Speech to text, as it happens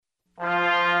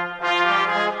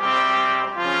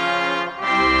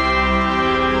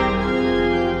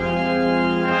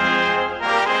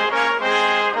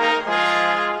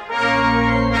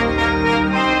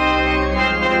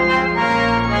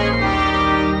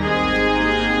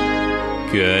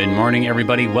Good morning,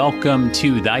 everybody. Welcome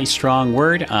to Thy Strong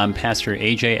Word. I'm Pastor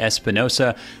AJ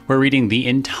Espinosa. We're reading the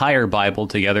entire Bible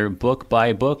together, book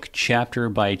by book, chapter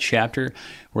by chapter.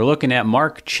 We're looking at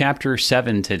Mark chapter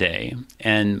 7 today.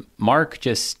 And Mark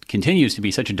just continues to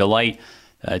be such a delight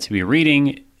to be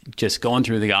reading, just going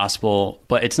through the gospel.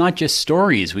 But it's not just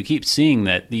stories. We keep seeing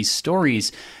that these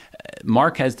stories,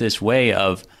 Mark has this way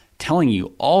of telling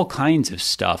you all kinds of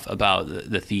stuff about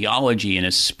the theology and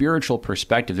a spiritual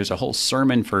perspective. There's a whole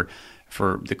sermon for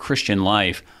the Christian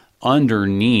life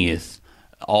underneath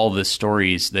all the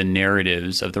stories, the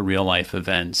narratives of the real life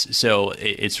events. So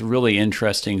it's really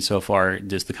interesting so far,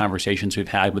 just the conversations we've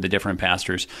had with the different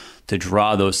pastors to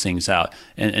draw those things out.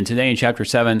 And today in chapter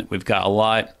 7, we've got a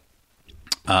lot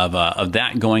of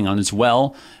that going on as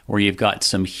well, where you've got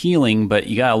some healing, but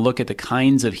you got to look at the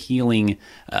kinds of healing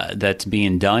that's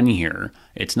being done here.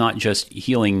 It's not just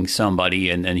healing somebody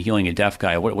and healing a deaf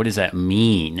guy. What does that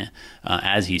mean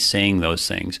as he's saying those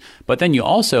things? But then you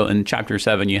also, in chapter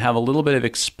 7, you have a little bit of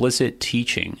explicit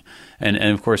teaching. And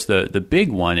of course, the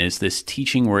big one is this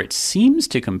teaching where it seems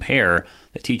to compare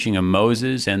the teaching of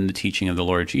Moses and the teaching of the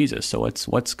Lord Jesus. So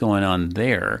what's going on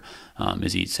there?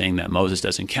 Is he saying that Moses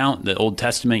doesn't count, the Old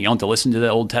Testament, you don't have to listen to the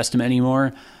Old Testament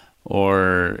anymore?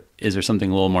 Or is there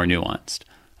something a little more nuanced?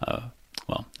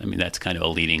 Well, I mean, that's kind of a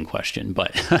leading question.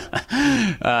 But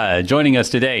joining us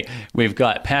today, we've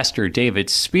got Pastor David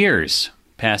Spears,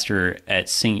 pastor at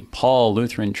St. Paul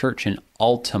Lutheran Church in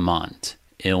Altamont,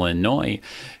 Illinois.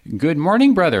 Good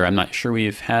morning, brother. I'm not sure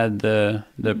we've had the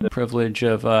privilege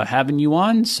of having you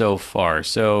on so far.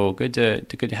 So good to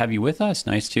have you with us.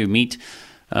 Nice to meet,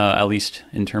 at least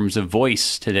in terms of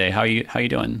voice today. How you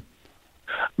doing?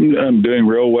 I'm doing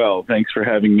real well. Thanks for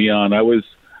having me on.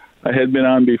 I had been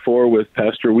on before with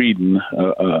Pastor Whedon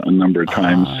a number of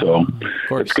times, so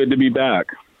it's good to be back.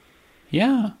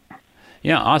 Yeah,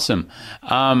 awesome.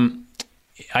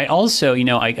 I also,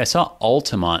 I saw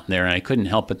Altamont there, and I couldn't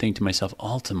help but think to myself,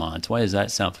 Altamont, why does that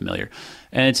sound familiar?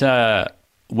 And it's,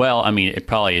 it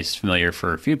probably is familiar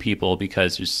for a few people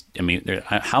because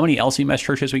how many LCMS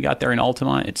churches we got there in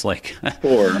Altamont? It's like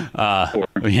four.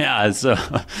 Yeah, so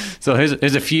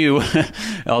there's a few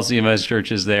LCMS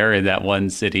churches there in that one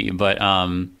city. But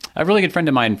a really good friend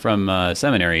of mine from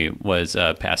seminary was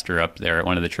a pastor up there at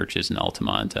one of the churches in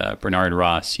Altamont, Bernard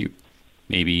Ross. You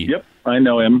maybe. Yep, I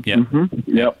know him. Yep.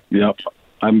 Mm-hmm. Yep.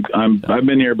 I've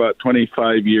been here about 26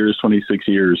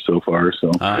 years so far.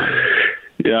 So.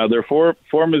 Yeah, there are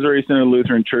four Missouri Synod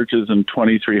Lutheran churches and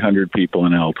 2,300 people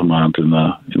in Altamont in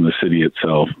the city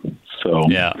itself. So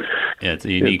yeah, it's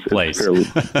a unique place.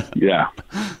 Yeah,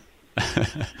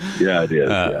 it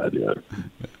is.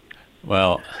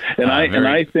 Well, and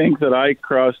I think that I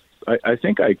crossed. I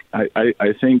think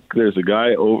there's a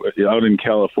guy out in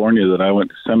California that I went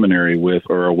to seminary with,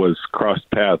 or was crossed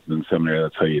paths in seminary.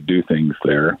 That's how you do things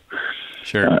there.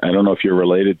 Sure. I don't know if you're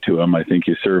related to him. I think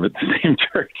you serve at the same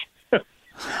church.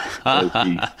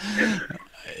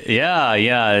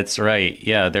 Yeah, that's right.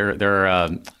 Yeah, there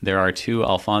are two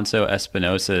Alfonso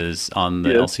Espinosas on the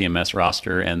LCMS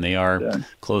roster, and they are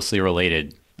closely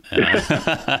related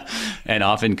and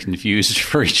often confused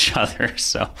for each other.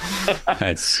 So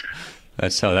that's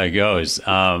how that goes.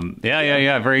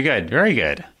 Yeah. Very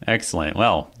good. Excellent.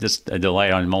 Well, just a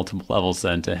delight on multiple levels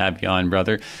then to have you on,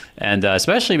 brother. And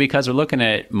especially because we're looking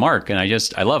at Mark, and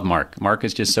I love Mark. Mark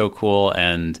is just so cool.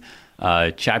 And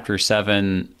chapter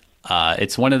 7,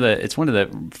 it's one of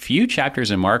the few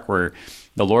chapters in Mark where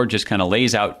the Lord just kind of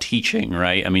lays out teaching,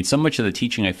 right? I mean, so much of the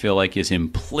teaching I feel like is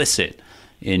implicit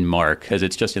in Mark because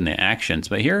it's just in the actions.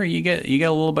 But here you get a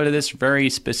little bit of this very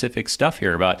specific stuff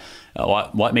here about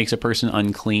what makes a person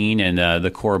unclean and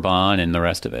the korban and the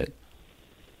rest of it.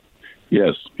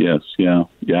 Yes, yeah,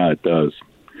 it does.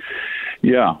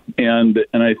 Yeah, and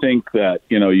I think that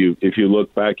if you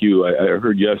look back, I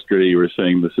heard yesterday you were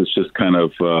saying this is just kind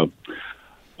of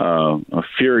a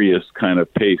furious kind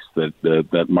of pace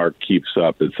that Mark keeps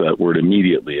up. It's that word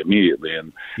immediately,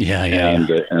 and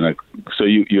so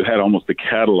you had almost a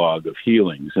catalog of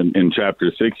healings. And in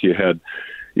chapter 6, you had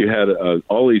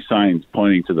all these signs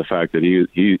pointing to the fact that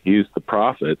he's the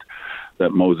prophet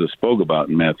that Moses spoke about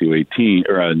in Matthew 18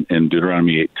 or in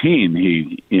Deuteronomy 18.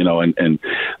 He, and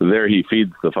there he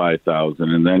feeds the 5,000,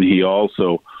 and then he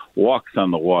also walks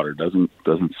on the water, doesn't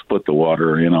split the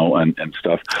water, and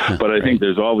stuff. But I think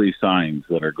there's all these signs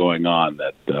that are going on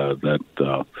that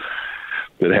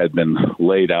had been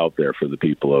laid out there for the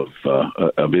people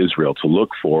of Israel to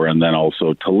look for, and then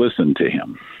also to listen to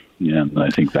him. And I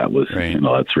think that was,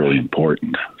 that's really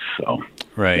important. So.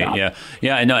 Right.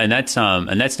 Yeah. I know, and that's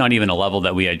not even a level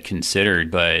that we had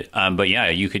considered. But yeah,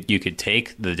 you could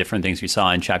take the different things we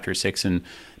saw in chapter 6 and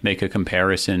make a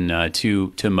comparison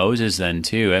to Moses then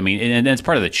too. I mean, and that's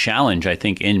part of the challenge I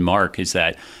think in Mark is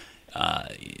that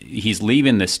he's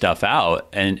leaving this stuff out,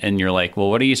 and you're like, well,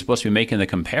 what are you supposed to be making the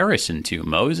comparison to?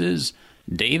 Moses,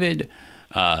 David,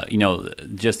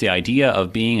 just the idea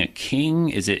of being a king.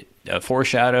 Is it a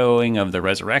foreshadowing of the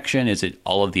resurrection? Is it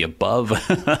all of the above?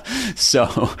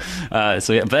 So yeah,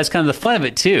 but that's kind of the fun of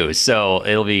it too. So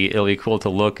it'll be cool to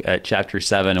look at chapter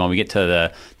 7 when we get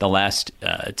to the last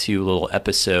two little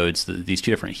episodes, these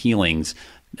two different healings.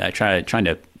 Trying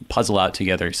to puzzle out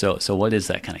together. So what is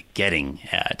that kind of getting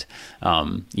at?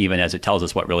 Even as it tells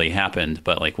us what really happened,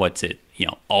 but like what's it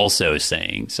also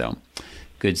saying? So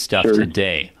good stuff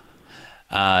today.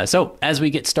 So as we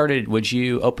get started, would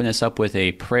you open us up with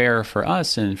a prayer for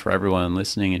us and for everyone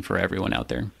listening and for everyone out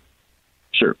there?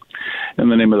 Sure. In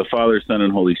the name of the Father, Son,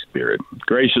 and Holy Spirit.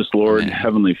 Gracious Lord, Amen.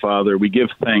 Heavenly Father, we give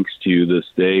thanks to you this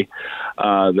day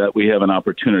that we have an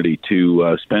opportunity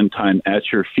to spend time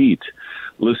at your feet,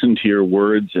 listen to your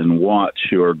words, and watch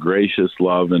your gracious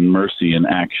love and mercy in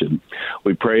action.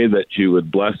 We pray that you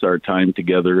would bless our time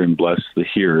together and bless the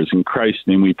hearers. In Christ's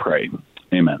name we pray.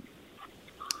 Amen.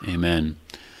 Amen.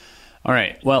 All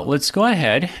right. Well, let's go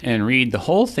ahead and read the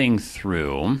whole thing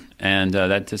through. And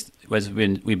that just as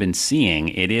we've been seeing,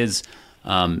 it is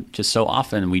just so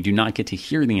often we do not get to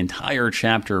hear the entire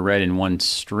chapter read in one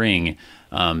string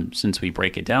since we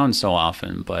break it down so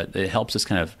often. But it helps us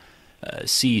kind of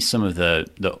see some of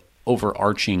the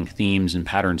overarching themes and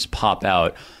patterns pop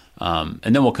out. And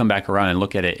then we'll come back around and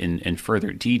look at it in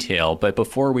further detail. But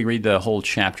before we read the whole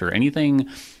chapter, anything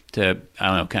to,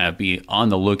 kind of be on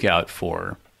the lookout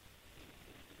for?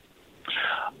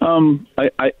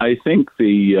 I think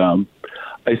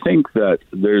that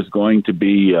there's going to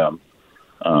be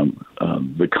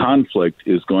the conflict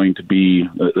is going to be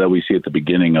that we see at the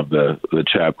beginning of the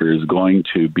chapter is going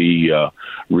to be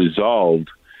resolved,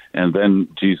 and then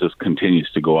Jesus continues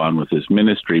to go on with his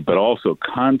ministry, but also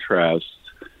contrasts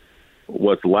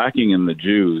what's lacking in the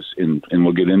Jews, and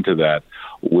we'll get into that,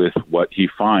 with what he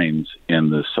finds in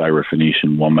the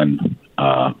Syrophoenician woman,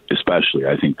 especially.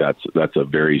 I think that's a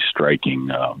very striking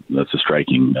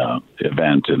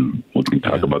event, and we can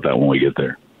talk about that when we get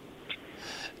there.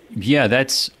 Yeah,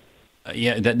 that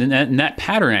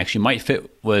pattern actually might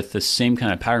fit with the same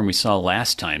kind of pattern we saw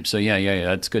last time. So yeah,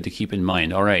 that's good to keep in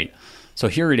mind. All right, so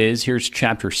here it is. Here's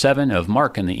chapter 7 of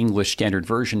Mark in the English Standard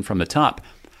Version from the top.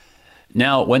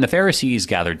 Now, when the Pharisees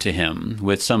gathered to him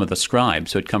with some of the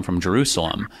scribes who had come from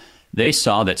Jerusalem, they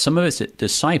saw that some of his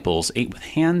disciples ate with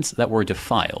hands that were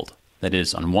defiled, that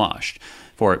is, unwashed.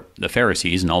 For the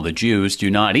Pharisees and all the Jews do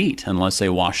not eat unless they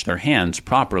wash their hands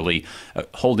properly,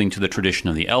 holding to the tradition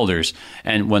of the elders.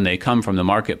 And when they come from the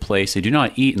marketplace, they do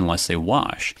not eat unless they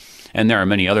wash. And there are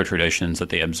many other traditions that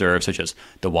they observe, such as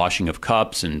the washing of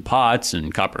cups and pots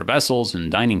and copper vessels and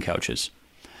dining couches.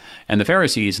 And the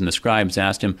Pharisees and the scribes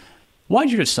asked him, "Why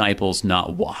do your disciples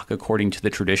not walk according to the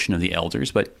tradition of the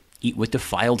elders, but eat with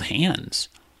defiled hands?"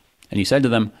 And he said to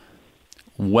them,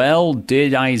 "Well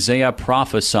did Isaiah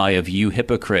prophesy of you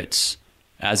hypocrites,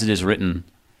 as it is written,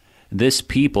 'This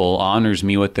people honors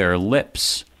me with their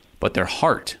lips, but their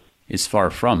heart is far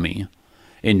from me.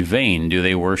 In vain do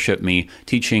they worship me,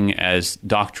 teaching as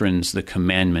doctrines the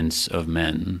commandments of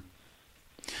men.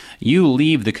 You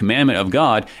leave the commandment of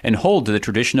God and hold to the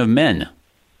tradition of men.'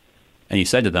 And he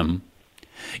said to them,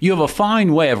 'You have a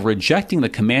fine way of rejecting the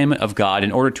commandment of God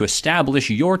in order to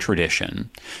establish your tradition.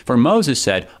 For Moses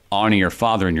said, "Honor your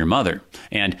father and your mother,"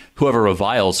 and "Whoever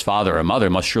reviles father or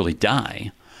mother must surely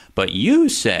die." But you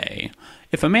say,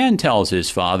 "If a man tells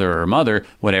his father or mother,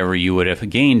 whatever you would have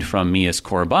gained from me is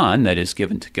korban," that is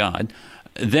given to God,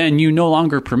 then you no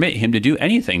longer permit him to do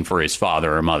anything for his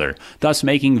father or mother, thus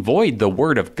making void the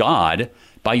word of God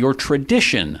by your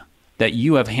tradition that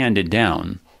you have handed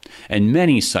down. And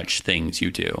many such things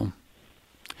you do."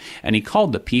 And he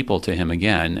called the people to him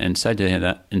again and said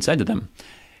to them,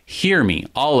 "Hear me,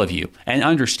 all of you, and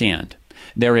understand.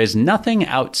 There is nothing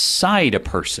outside a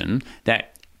person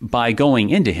that by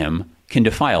going into him can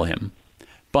defile him,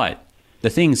 but the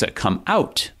things that come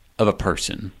out of a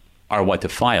person are what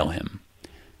defile him."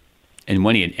 And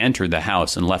when he had entered the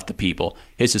house and left the people,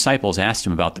 his disciples asked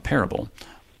him about the parable.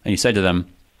 And he said to them,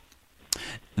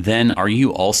 "Then are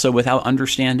you also without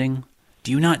understanding?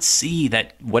 Do you not see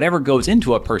that whatever goes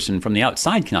into a person from the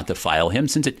outside cannot defile him,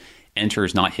 since it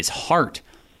enters not his heart,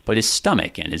 but his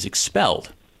stomach, and is expelled?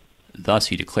 Thus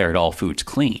he declared all foods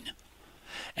clean.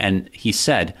 And he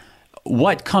said,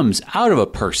 what comes out of a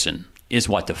person is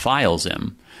what defiles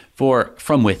him. For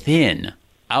from within,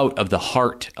 out of the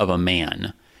heart of a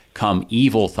man come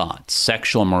evil thoughts,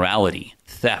 sexual immorality,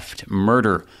 theft,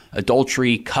 murder,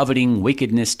 adultery, coveting,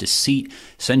 wickedness, deceit,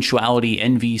 sensuality,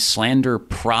 envy, slander,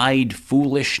 pride,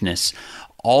 foolishness.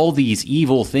 All these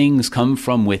evil things come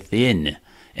from within,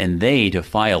 and they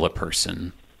defile a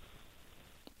person."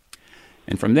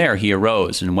 And from there he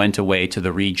arose and went away to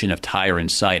the region of Tyre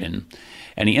and Sidon.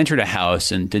 And he entered a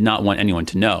house and did not want anyone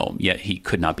to know, yet he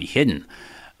could not be hidden.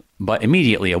 But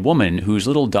immediately a woman whose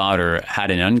little daughter had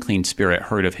an unclean spirit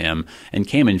heard of him and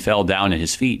came and fell down at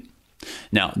his feet.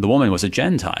 Now the woman was a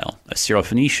Gentile, a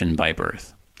Syrophoenician by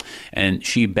birth. And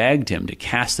she begged him to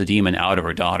cast the demon out of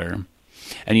her daughter.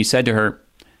 And he said to her,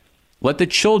 "Let the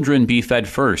children be fed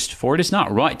first, for it is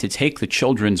not right to take the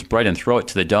children's bread and throw it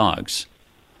to the dogs."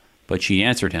 But she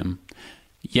answered him,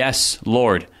 "Yes,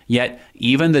 Lord, yet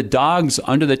even the dogs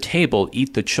under the table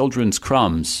eat the children's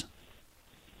crumbs."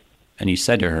 And he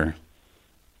said to her,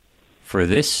 "For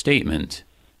this statement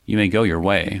you may go your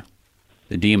way.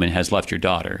 The demon has left your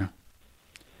daughter."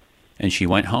 And she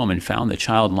went home and found the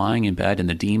child lying in bed and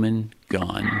the demon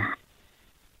gone.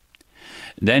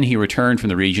 Then he returned from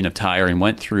the region of Tyre and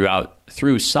went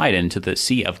through Sidon to the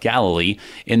Sea of Galilee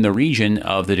in the region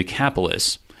of the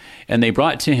Decapolis. And they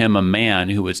brought to him a man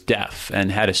who was deaf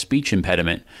and had a speech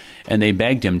impediment, and they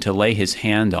begged him to lay his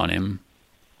hand on him.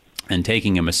 And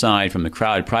taking him aside from the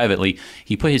crowd privately,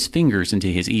 he put his fingers into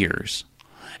his ears,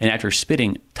 and after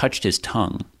spitting, touched his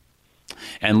tongue.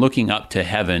 And looking up to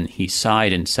heaven, he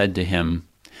sighed and said to him,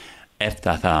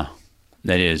 "Ephphatha,"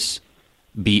 that is,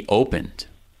 "be opened."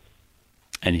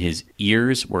 And his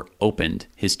ears were opened,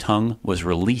 his tongue was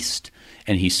released,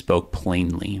 and he spoke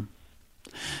plainly.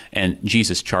 And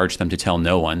Jesus charged them to tell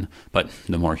no one, but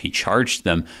the more he charged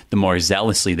them, the more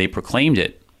zealously they proclaimed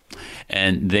it.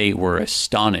 And they were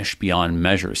astonished beyond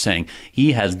measure, saying,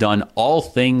 "He has done all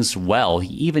things well.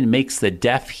 He even makes the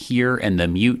deaf hear and the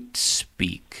mute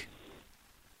speak."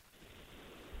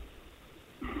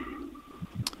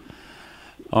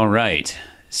 All right.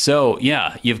 So,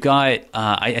 yeah, you've got,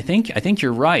 I think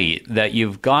you're right, that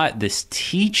you've got this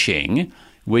teaching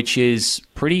which is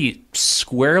pretty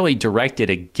squarely directed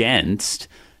against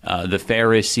the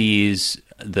Pharisees,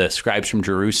 the scribes from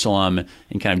Jerusalem,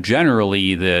 and kind of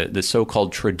generally the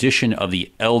so-called tradition of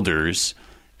the elders,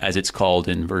 as it's called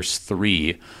in verse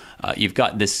 3. You've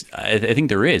got this, I think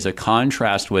there is a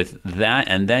contrast with that,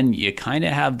 and then you kind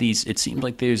of have these, it seems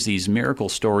like there's these miracle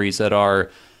stories that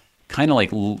are kind of like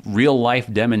real-life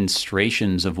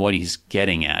demonstrations of what he's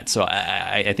getting at. So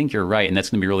I think you're right, and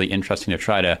that's going to be really interesting to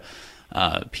try to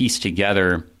piece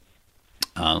together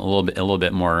a little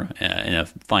bit more in a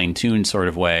fine-tuned sort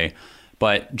of way.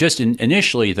 But just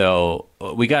initially, though,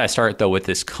 we got to start though with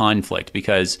this conflict,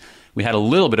 because we had a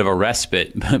little bit of a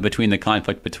respite between the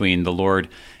conflict between the Lord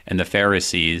and the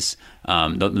Pharisees.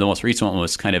 The most recent one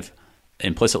was kind of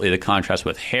implicitly the contrast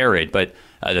with Herod, but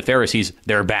the Pharisees,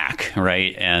 they're back,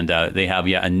 right? And they have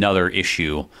yet another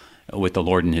issue with the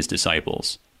Lord and his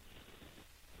disciples.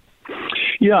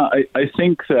 Yeah, I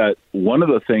think that one of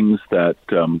the things that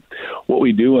what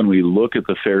we do when we look at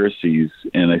the Pharisees,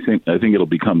 and I think it'll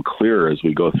become clearer as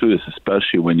we go through this,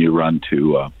 especially when you run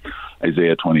to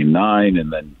Isaiah 29,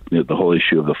 and then the whole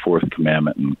issue of the fourth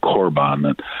commandment and Korban,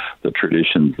 and the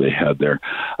traditions they had there,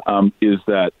 is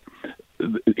that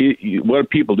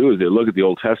what people do is they look at the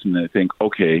Old Testament and they think,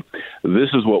 okay, this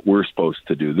is what we're supposed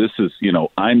to do. This is,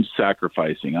 I'm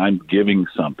sacrificing, I'm giving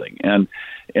something. And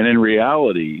in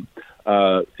reality,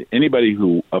 anybody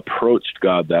who approached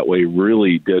God that way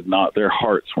really did not, their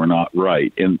hearts were not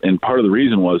right. And part of the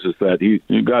reason is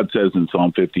that God says in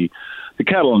Psalm 50, the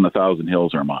cattle on 1,000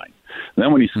 hills are mine. And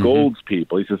then when he scolds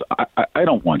people, he says, I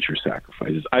don't want your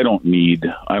sacrifices. I don't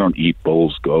eat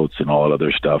bulls, goats, and all that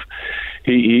other stuff.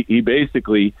 He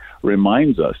basically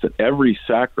reminds us that every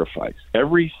sacrifice,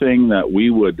 everything that we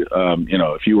would,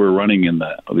 if you were running in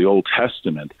the Old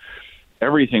Testament,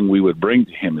 everything we would bring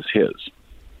to him is his.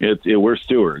 We're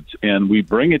stewards, and we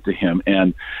bring it to him.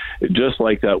 And just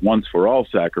like that once for all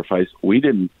sacrifice, we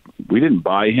didn't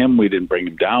buy him, we didn't bring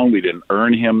him down, we didn't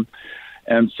earn him,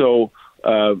 and so.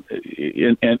 And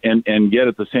yet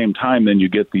at the same time, then you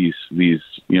get these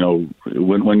when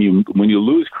you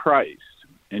lose Christ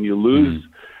and you lose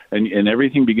and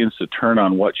everything begins to turn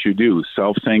on what you do,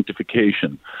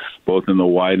 self-sanctification, both in the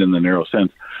wide and the narrow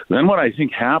sense. Then what I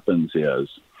think happens is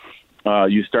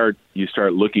you start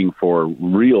looking for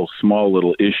real small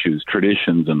little issues,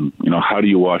 traditions, and how do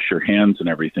you wash your hands and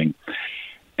everything.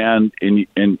 And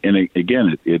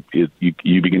again,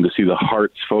 you begin to see the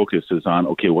heart's focus is on,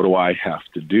 okay, what do I have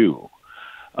to do?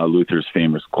 Luther's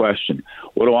famous question,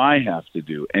 what do I have to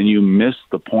do? And you miss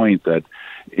the point that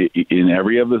in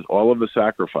all of the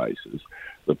sacrifices,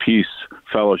 the peace,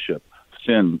 fellowship,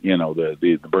 sin,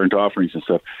 the burnt offerings and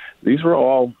stuff, these were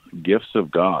all gifts of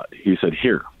God. He said,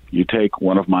 here, you take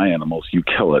one of my animals, you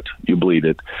kill it, you bleed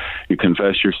it, you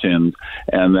confess your sins,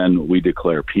 and then we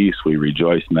declare peace, we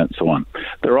rejoice, and so on.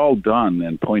 They're all done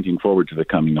and pointing forward to the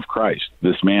coming of Christ,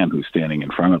 this man who's standing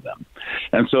in front of them.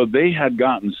 And so they had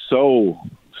gotten so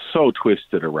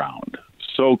twisted around,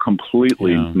 so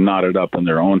completely knotted up in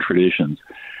their own traditions,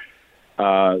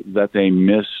 that they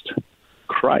missed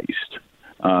Christ.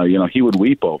 He would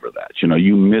weep over that.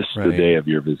 You missed the day of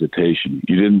your visitation.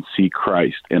 You didn't see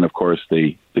Christ. And, of course,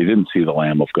 they didn't see the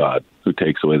Lamb of God who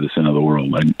takes away the sin of the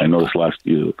world. I noticed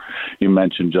you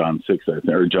mentioned John 6,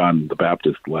 or John the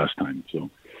Baptist last time. So,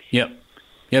 Yep.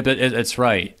 Yeah, but that's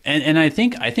right. And I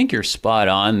think you're spot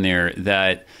on there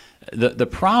that the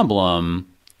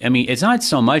problem, I mean, it's not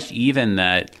so much even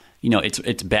that,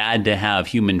 it's bad to have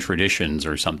human traditions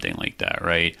or something like that,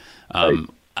 right?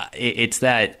 It's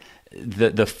that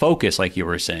the focus, like you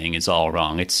were saying, is all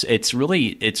wrong. It's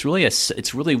really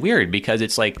weird because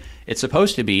it's like it's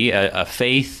supposed to be a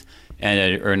faith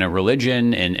and a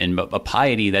religion and a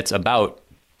piety that's about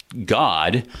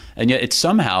God, and yet it's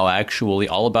somehow actually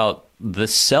all about the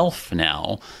self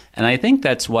now. And I think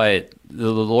that's what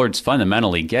the Lord's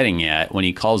fundamentally getting at when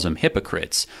he calls them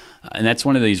hypocrites. And that's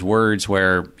one of these words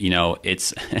where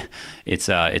it's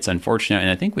unfortunate, and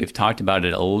I think we've talked about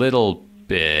it a little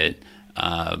bit.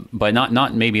 But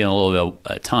not maybe in a little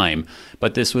bit of time.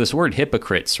 But this word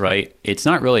hypocrites, right? It's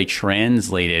not really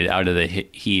translated out of the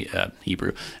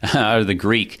Hebrew, out of the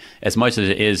Greek, as much as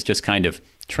it is just kind of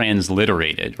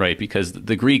transliterated, right? Because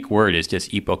the Greek word is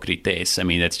just hypokrites. I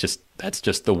mean, that's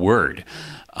just the word.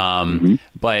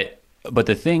 But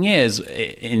the thing is,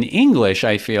 in English,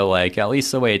 I feel like, at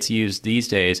least the way it's used these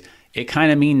days, it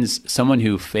kind of means someone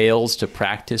who fails to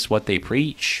practice what they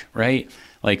preach, right?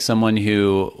 Like someone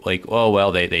who,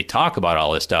 they talk about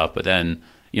all this stuff, but then,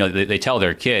 they tell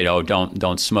their kid, oh,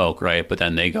 don't smoke, right? But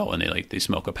then they go and they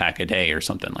smoke a pack a day or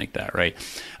something like that, right?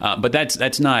 But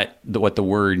that's not what the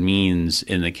word means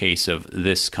in the case of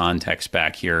this context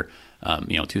back here,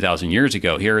 2,000 years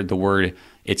ago. Here, the word,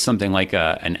 it's something like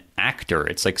an actor.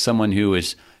 It's like someone who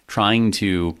is trying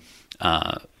to,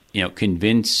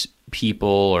 convince people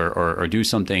or do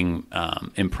something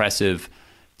impressive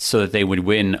so that they would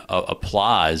win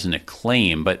applause and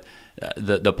acclaim. But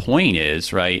the point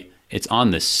is, right, it's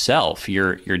on the self.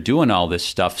 You're doing all this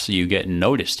stuff so you get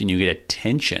noticed and you get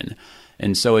attention.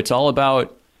 And so it's all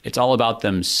about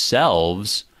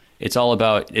themselves. It's all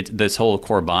about this whole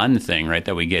Korban thing, right,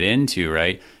 that we get into,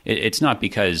 right? It's not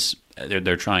because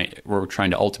we're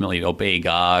trying to ultimately obey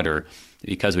God, or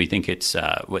because we think it's,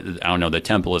 the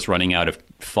temple is running out of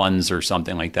funds or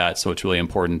something like that. So it's really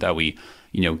important that we,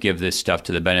 give this stuff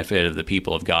to the benefit of the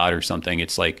people of God or something.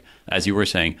 It's like, as you were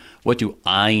saying, what do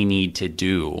I need to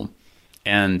do?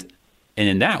 And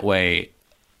in that way,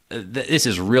 this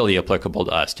is really applicable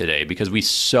to us today, because we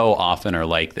so often are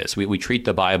like this. We treat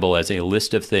the Bible as a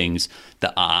list of things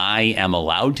that I am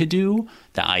allowed to do,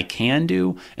 that I can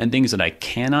do, and things that I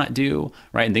cannot do,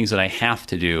 right? And things that I have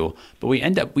to do. But we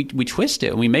end up, we twist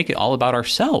it and we make it all about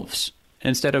ourselves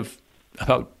instead of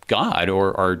about God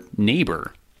or our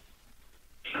neighbor.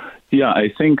 Yeah,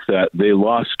 I think that they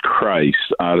lost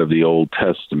Christ out of the Old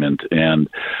Testament, and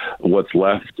what's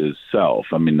left is self.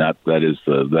 I mean, that is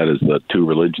the two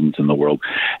religions in the world.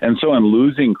 And so in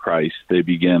losing Christ, they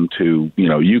begin to,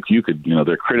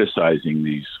 they're criticizing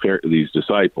these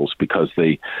disciples because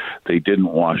they didn't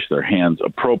wash their hands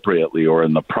appropriately or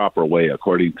in the proper way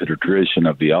according to the tradition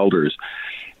of the elders.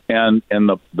 And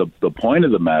the point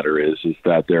of the matter is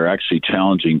that they're actually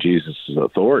challenging Jesus'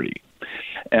 authority.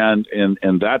 And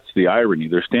that's the irony.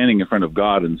 They're standing in front of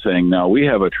God and saying, now we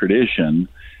have a tradition,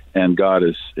 and God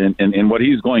is, and what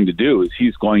he's going to do is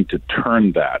he's going to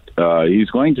turn that.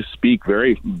 He's going to speak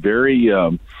very, very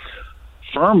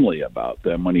firmly about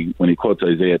them when he quotes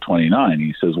Isaiah 29.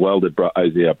 He says, well, did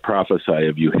Isaiah prophesy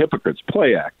of you hypocrites,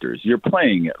 play actors? You're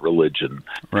playing at religion.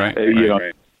 Right.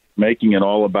 Right. Making it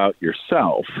all about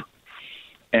yourself.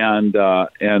 And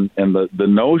the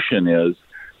notion is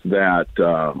that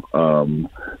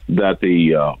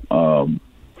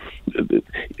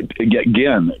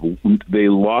again, they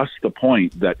lost the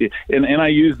point that, and I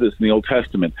use this in the Old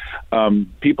Testament.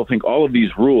 People think all of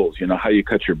these rules, how you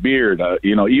cut your beard,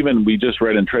 even we just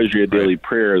read in Treasury of Daily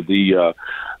Prayer, the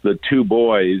two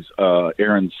boys,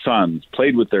 Aaron's sons,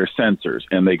 played with their censers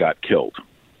and they got killed.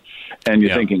 And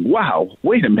you're thinking, wow,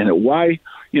 wait a minute, why?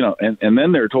 and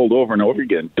then they're told over and over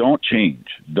again, don't change,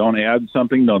 don't add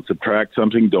something, don't subtract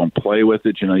something, don't play with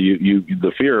it.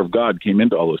 The fear of God came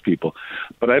into all those people.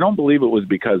 But I don't believe it was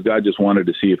because God just wanted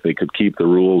to see if they could keep the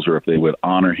rules or if they would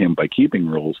honor him by keeping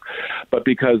rules, but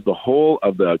because the whole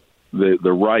of the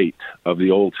right of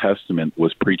the Old Testament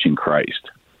was preaching Christ.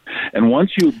 And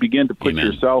once you begin to put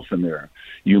yourself in there,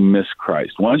 you miss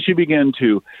Christ. Once you begin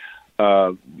to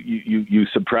you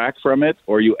subtract from it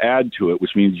or you add to it,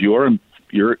 which means you're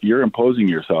imposing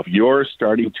yourself. You're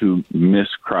starting to miss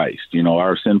Christ.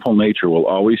 Our sinful nature will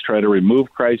always try to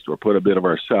remove Christ or put a bit of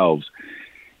ourselves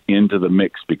into the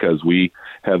mix because we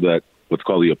have that what's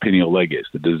called the opinio legis,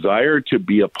 the desire to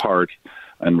be a part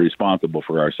and responsible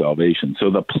for our salvation.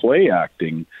 So the play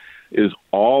acting is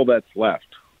all that's left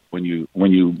when you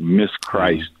miss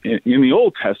Christ. In the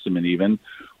Old Testament even,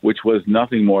 which was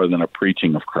nothing more than a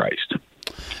preaching of Christ.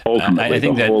 Ultimately, I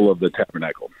think the whole of the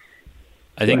tabernacle.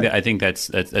 I think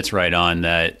that's right on.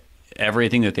 That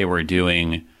everything that they were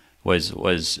doing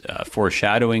was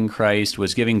foreshadowing Christ,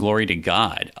 was giving glory to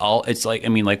God. It's like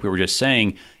we were just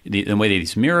saying, the way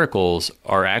these miracles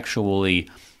are actually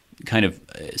kind of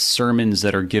sermons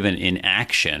that are given in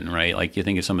action, right? Like you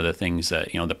think of some of the things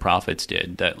that the prophets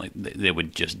did, that like they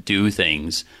would just do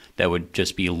things that would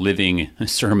just be living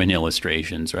sermon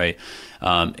illustrations, right?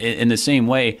 In the same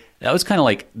way, that was kind of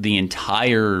like the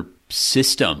entire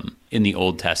system in the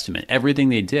Old Testament. Everything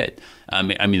they did,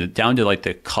 down to like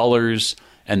the colors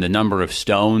and the number of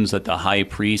stones that the high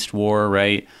priest wore,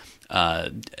 right?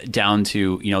 Down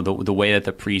to the way that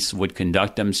the priests would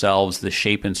conduct themselves, the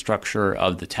shape and structure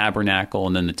of the tabernacle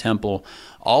and then the temple.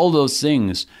 All those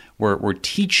things were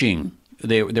teaching.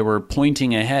 They were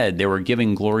pointing ahead. They were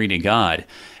giving glory to God.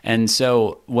 And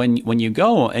so when you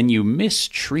go and you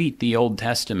mistreat the Old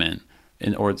Testament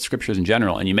or the scriptures in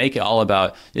general, and you make it all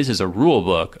about this is a rule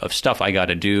book of stuff I got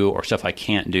to do or stuff I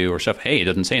can't do or stuff, hey, it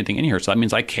doesn't say anything in here, so that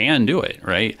means I can do it,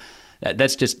 right?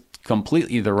 That's just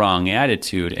completely the wrong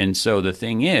attitude. And so the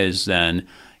thing is, then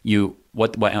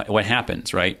what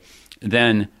happens, right?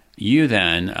 Then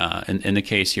in the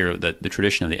case here, the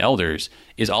tradition of the elders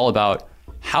is all about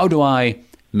how do I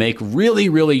make really,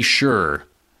 really sure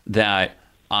that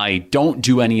I don't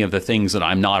do any of the things that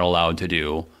I'm not allowed to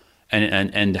do,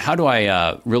 and how do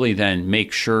I really then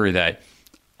make sure that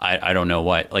I don't know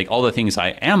what, like all the things I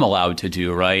am allowed to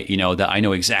do, right? That I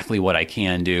know exactly what I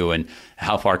can do and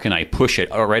how far can I push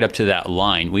it right up to that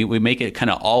line. We make it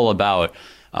kind of all about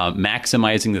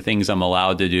maximizing the things I'm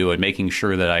allowed to do and making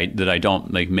sure that I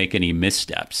don't make any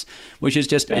missteps, which is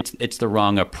just, it's the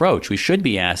wrong approach. We should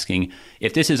be asking,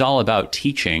 if this is all about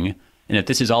teaching and if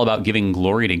this is all about giving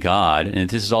glory to God and if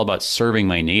this is all about serving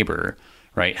my neighbor,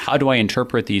 right? How do I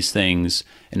interpret these things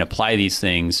and apply these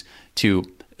things to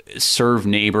serve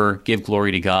neighbor, give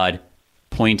glory to God,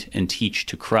 point and teach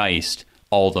to Christ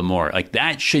all the more? Like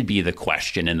that should be the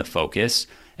question and the focus,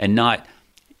 and not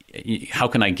how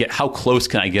close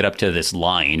can I get up to this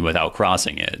line without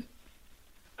crossing it?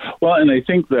 Well, and I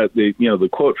think that the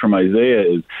quote from Isaiah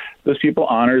is, "This people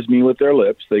honors me with their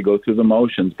lips; they go through the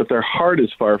motions, but their heart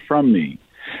is far from me."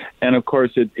 And of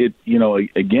course,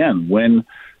 again, when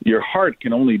your heart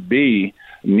can only be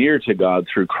near to God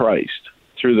through Christ,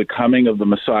 through the coming of the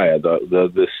Messiah,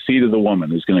 the seed of the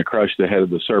woman who's going to crush the head of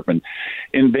the serpent.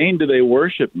 In vain do they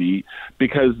worship me,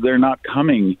 because they're not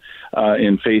coming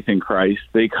in faith in Christ.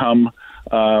 They come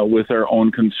with their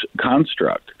own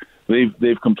construct.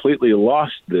 They've completely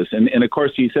lost this. And of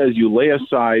course, he says, you lay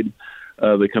aside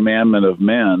the commandment of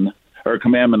men, or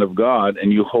commandment of God,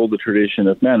 and you hold the tradition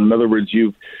of men. In other words,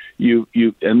 you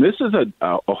and this is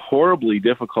a horribly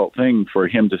difficult thing for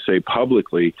him to say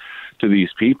publicly to these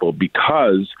people,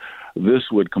 because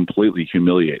this would completely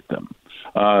humiliate them.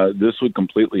 This would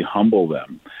completely humble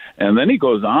them. And then he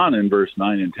goes on in verse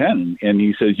 9 and 10, and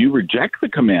he says, you reject the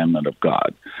commandment of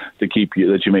God that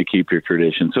you may keep your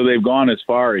tradition. So they've gone as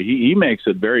far. He makes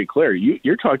it very clear.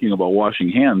 You're talking about washing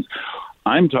hands.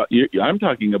 I'm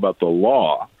talking about the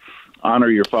law. Honor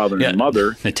your father and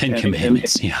mother. The Ten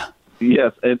Commandments, yeah.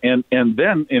 Yes, and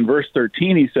then in verse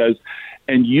 13 he says,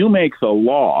 and you make the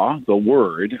law, the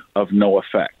word, of no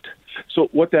effect. So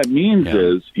what that means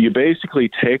is you basically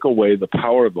take away the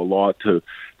power of the law to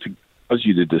cause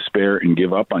you to despair and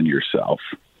give up on yourself.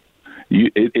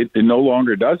 It no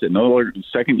longer does it. No longer,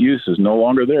 second use is no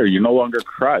longer there. You're no longer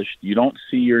crushed. You don't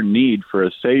see your need for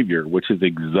a savior, which is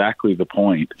exactly the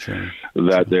point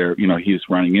that he's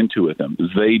running into with them.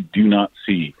 They do not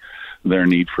see their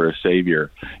need for a savior,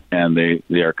 and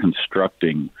they are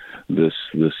constructing this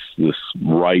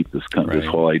right, this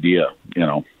whole idea,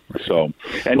 So,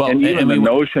 and even the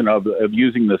notion of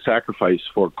using the sacrifice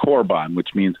for korban,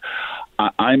 which means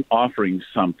I'm offering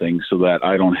something so that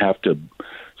I don't have to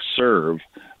serve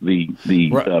my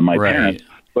parents.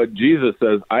 But Jesus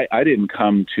says, I didn't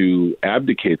come to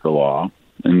abdicate the law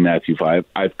in Matthew 5.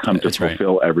 I've come to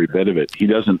fulfill every bit of it. He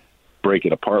doesn't break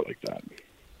it apart like that.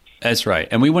 That's right.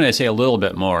 And we want to say a little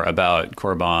bit more about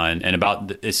Korban and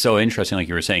about, it's so interesting, like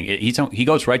you were saying, he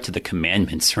goes right to the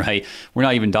commandments, right? We're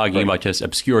not even talking about just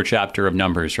obscure chapter of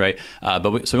Numbers, right? So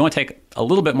we want to take a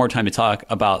little bit more time to talk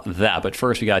about that. But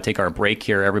first, we got to take our break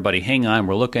here. Everybody, hang on.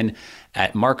 We're looking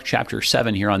at Mark chapter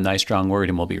 7 here on Thy Strong Word,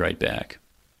 and we'll be right back.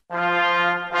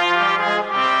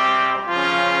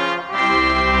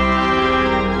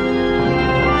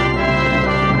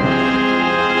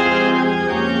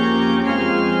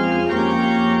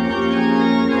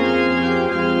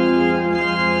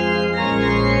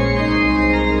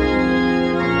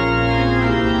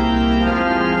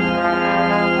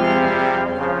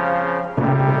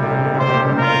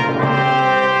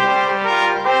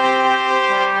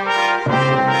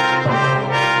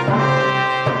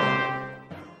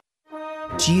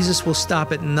 Jesus will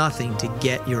stop at nothing to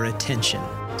get your attention,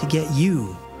 to get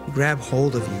you, to grab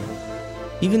hold of you.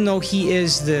 Even though he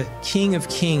is the King of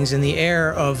Kings and the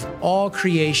heir of all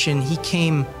creation, he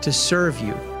came to serve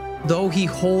you. Though he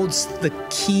holds the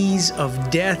keys of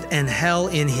death and hell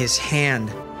in his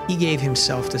hand, he gave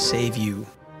himself to save you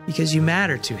because you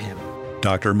matter to him.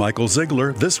 Dr. Michael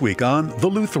Ziegler this week on The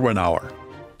Lutheran Hour.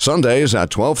 Sundays at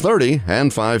 12:30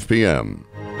 and 5 p.m.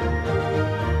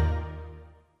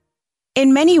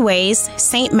 In many ways,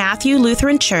 St. Matthew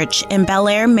Lutheran Church in Bel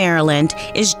Air, Maryland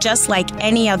is just like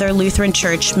any other Lutheran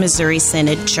Church Missouri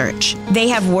Synod church. They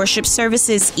have worship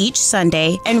services each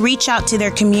Sunday and reach out to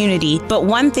their community, but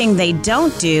one thing they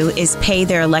don't do is pay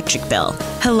their electric bill.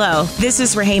 Hello, this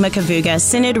is Rahema Kavuga,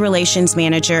 Synod Relations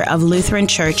Manager of Lutheran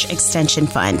Church Extension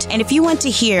Fund. And if you want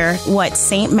to hear what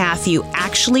St. Matthew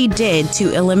actually did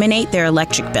to eliminate their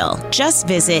electric bill, just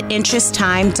visit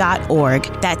interesttime.org.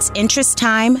 That's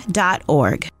interesttime.org.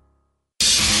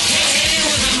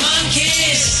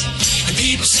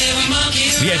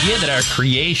 The idea that our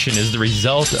creation is the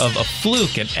result of a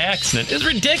fluke, an accident, is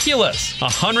ridiculous.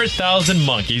 100,000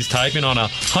 monkeys typing on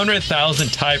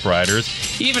 100,000 typewriters,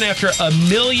 even after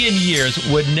 1,000,000 years,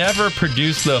 would never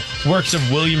produce the works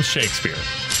of William Shakespeare.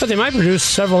 But they might produce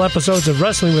several episodes of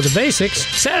Wrestling with the Basics,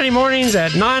 Saturday mornings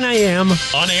at 9 a.m.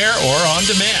 on air or on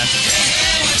demand.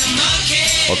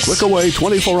 A click away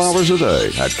 24 hours a day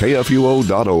at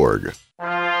kfuo.org.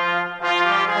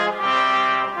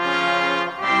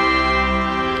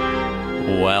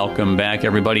 Welcome back,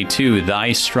 everybody, to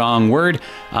Thy Strong Word.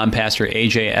 I'm Pastor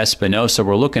A.J. Espinosa.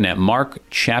 We're looking at Mark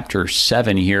chapter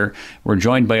 7 here. We're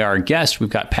joined by our guest. We've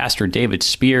got Pastor David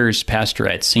Spears, pastor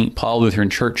at St. Paul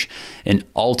Lutheran Church in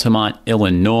Altamont,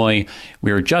 Illinois.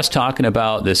 We were just talking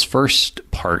about this first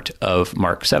part of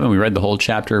Mark 7. We read the whole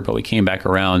chapter, but we came back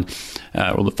around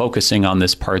focusing on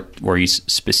this part where he's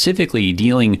specifically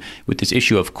dealing with this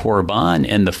issue of Korban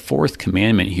and the fourth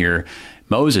commandment here.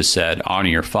 Moses said, honor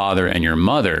your father and your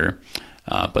mother.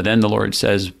 But then the Lord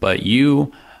says, but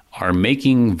you are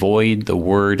making void the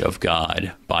word of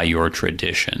God by your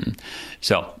tradition.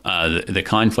 So the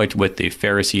conflict with the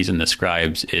Pharisees and the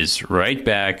scribes is right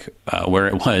back where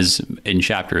it was in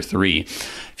chapter 3.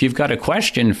 If you've got a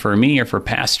question for me or for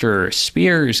Pastor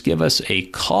Spears, give us a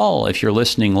call if you're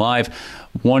listening live.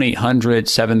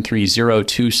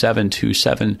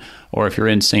 1-800-730-2727, or if you're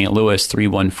in St. Louis,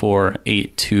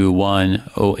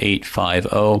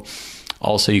 314-821-0850.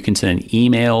 Also, you can send an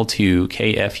email to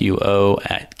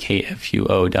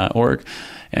kfuo@kfuo.org.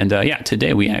 And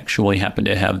today we actually happen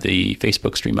to have the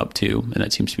Facebook stream up too, and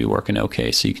that seems to be working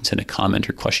okay. So you can send a comment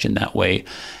or question that way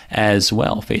as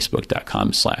well,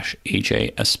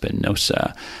 facebook.com/AJ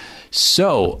Espinosa.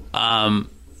 So,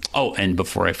 and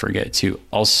before I forget to,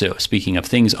 also, speaking of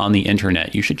things on the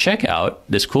internet, you should check out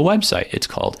this cool website. It's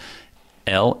called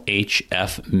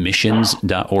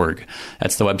lhfmissions.org.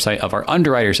 That's the website of our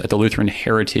underwriters at the Lutheran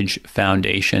Heritage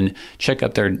Foundation. Check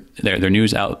out their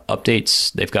news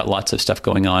updates. They've got lots of stuff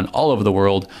going on all over the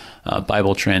world.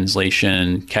 Bible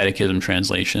translation, catechism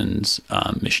translations,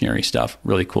 missionary stuff,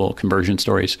 really cool conversion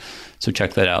stories. So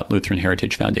check that out, Lutheran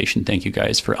Heritage Foundation. Thank you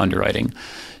guys for underwriting.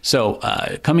 So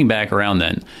coming back around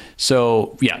then.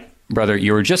 So yeah, brother,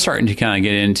 you were just starting to kind of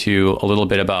get into a little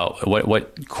bit about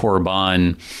what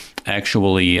Korban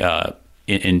actually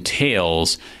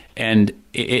entails. And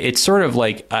it's sort of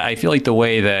like, I feel like the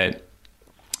way that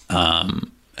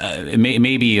it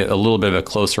may be a little bit of a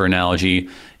closer analogy.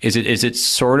 Is it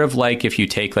sort of like if you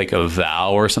take like a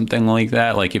vow or something like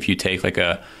that? Like if you take like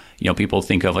a people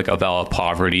think of like a vow of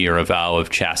poverty or a vow of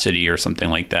chastity or something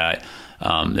like that.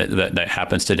 That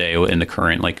happens today in the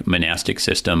current like monastic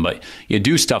system, but you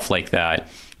do stuff like that,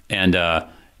 and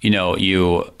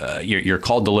you're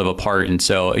called to live apart, and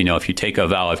so if you take a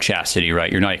vow of chastity,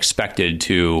 right, you're not expected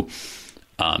to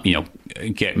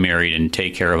get married and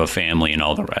take care of a family and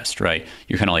all the rest, right?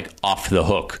 You're kind of like off the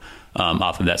hook,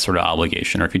 off of that sort of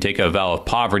obligation. Or if you take a vow of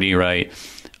poverty, right,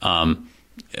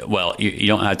 well, you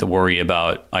don't have to worry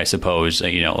about, I suppose,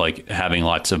 like having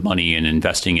lots of money and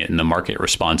investing it in the market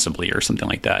responsibly or something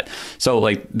like that. So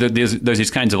like there's these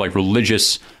kinds of like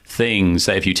religious things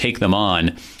that if you take them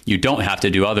on, you don't have to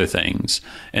do other things.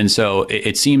 And so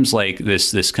it seems like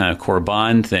this kind of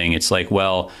Korban thing, it's like,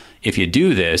 well, if you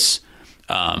do this,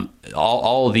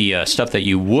 all the stuff that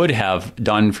you would have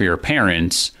done for your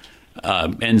parents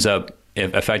ends up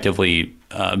effectively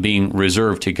being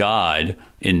reserved to God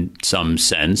in some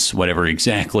sense, whatever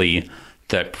exactly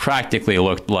that practically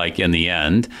looked like in the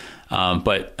end.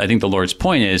 But I think the Lord's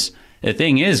point is, the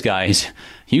thing is, guys,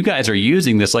 you guys are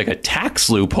using this like a tax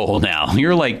loophole now.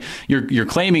 You're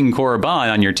claiming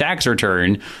Korban on your tax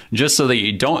return just so that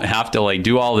you don't have to like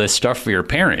do all this stuff for your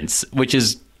parents, which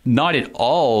is not at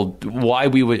all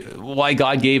why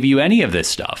God gave you any of this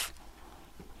stuff.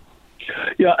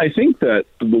 Yeah, I think that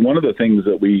one of the things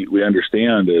that we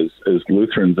understand as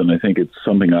Lutherans, and I think it's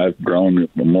something I've grown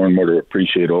more and more to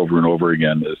appreciate over and over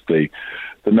again, is the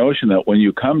notion that when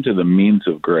you come to the means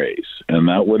of grace, and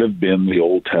that would have been the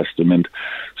Old Testament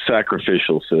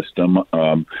sacrificial system,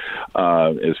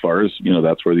 as far as,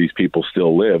 that's where these people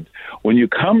still lived. When you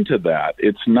come to that,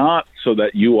 it's not so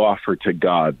that you offer to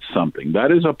God something.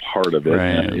 That is a part of it,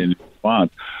 right, in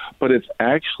response, but it's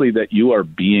actually that you are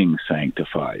being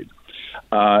sanctified.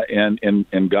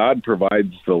 And God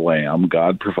provides the lamb.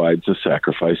 God provides the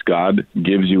sacrifice. God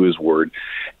gives you His word,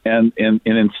 and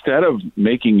instead of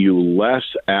making you less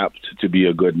apt to be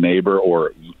a good neighbor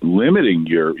or limiting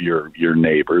your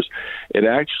neighbors, it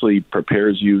actually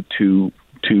prepares you to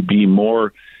be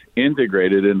more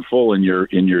integrated and full in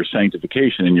your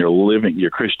sanctification, in your living,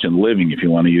 your Christian living, if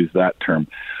you want to use that term,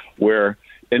 where.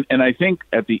 And I think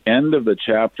at the end of the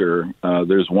chapter,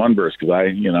 there's one verse, because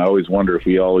I always wonder if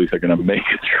we always are going to make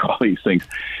it through all these things.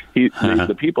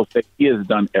 The people say He has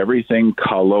done everything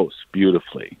kalos,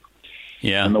 beautifully.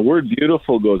 Yeah. And the word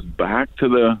beautiful goes back to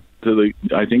the.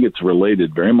 I think it's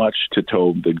related very much to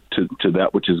that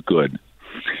which is good.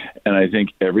 And I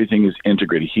think everything is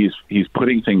integrated. He's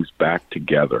putting things back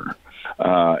together.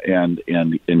 And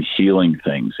healing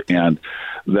things, and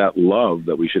that love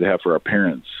that we should have for our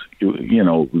parents.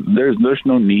 There's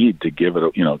no need to give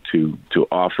it, to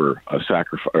offer a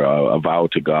sacrifice, a vow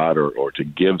to God, or to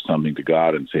give something to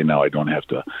God and say, now I don't have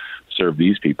to serve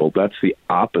these people. That's the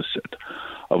opposite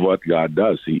of what God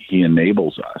does. He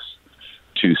enables us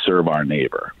to serve our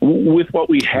neighbor with what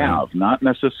we have, not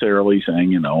necessarily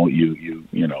saying, a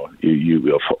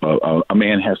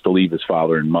man has to leave his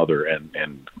father and mother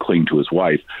and cling to his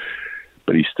wife,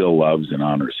 but he still loves and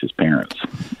honors his parents.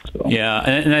 So. Yeah,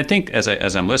 and I think as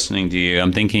I'm listening to you,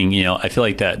 I'm thinking, I feel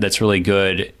like that's really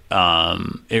good. It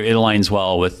aligns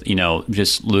well with,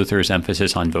 just Luther's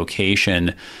emphasis on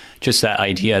vocation, just that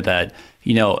idea that,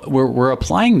 we're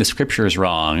applying the scriptures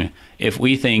wrong if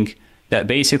we think that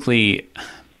basically,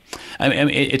 I mean,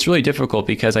 it's really difficult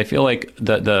because I feel like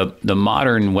the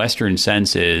modern Western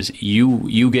sense is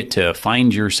you get to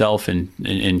find yourself and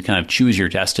kind of choose your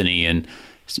destiny, and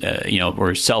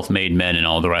we're self-made men and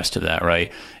all the rest of that,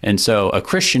 right? And so a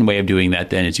Christian way of doing that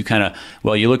then is you kind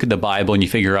of, you look at the Bible and you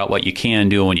figure out what you can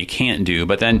do and what you can't do.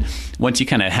 But then once you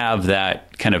kind of have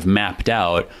that kind of mapped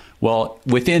out, well,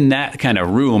 within that kind of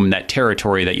room, that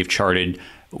territory that you've charted,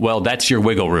 well, that's your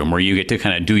wiggle room where you get to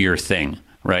kind of do your thing,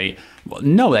 right? Well,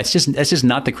 no, that's just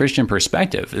not the Christian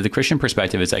perspective. The Christian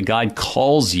perspective is that God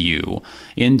calls you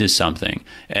into something,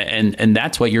 and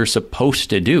that's what you're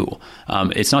supposed to do.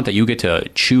 It's not that you get to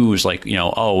choose, like,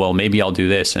 oh, well, maybe I'll do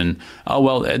this, and oh,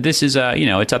 well, this is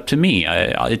it's up to me.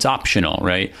 It's optional,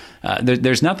 right?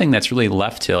 There's nothing that's really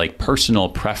left to like personal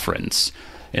preference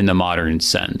in the modern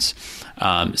sense.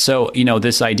 So,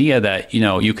 this idea that,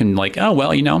 you can like, oh,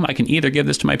 well, I can either give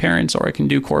this to my parents or I can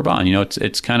do Korban,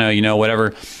 it's kind of,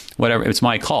 whatever, it's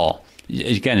my call.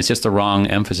 Again, it's just the wrong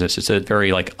emphasis. It's a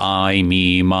very like I,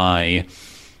 me, my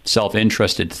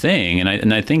self-interested thing.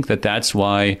 And I think that's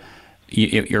why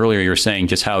earlier you were saying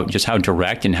just how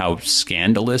direct and how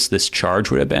scandalous this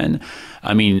charge would have been.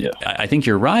 I mean, yeah. I think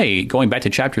you're right. Going back to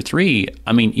chapter 3,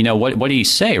 I mean, what did he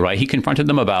say, right? He confronted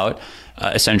them about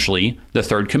essentially the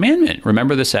third commandment.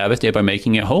 Remember the Sabbath day by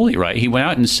making it holy, right? He went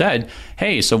out and said,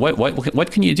 hey, so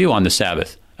what can you do on the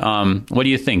Sabbath? What do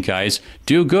you think, guys?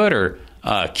 Do good or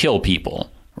kill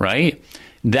people, right?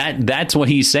 That's what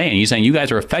he's saying. He's saying you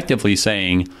guys are effectively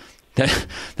saying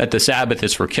that the Sabbath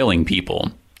is for killing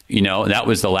people. That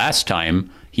was the last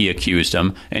time he accused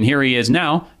them. And here he is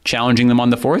now challenging them on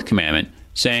the fourth commandment,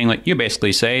 saying, like, you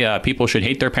basically say people should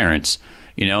hate their parents.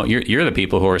 You're the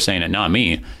people who are saying it, not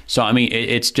me. So, I mean,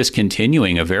 it's just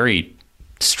continuing a very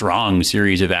strong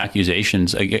series of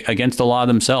accusations against the law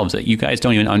themselves, that you guys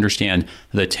don't even understand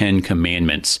the 10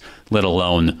 Commandments, let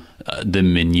alone the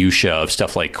minutia of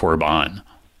stuff like Korban.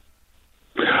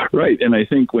 Right, and I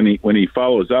think when he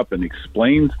follows up and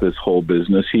explains this whole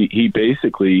business, he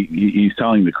basically he's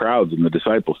telling the crowds, and the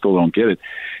disciples still don't get it.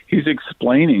 He's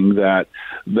explaining that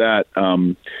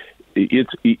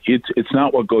it's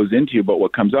not what goes into you, but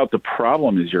what comes out. The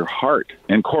problem is your heart,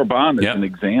 and Korban is an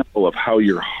example of how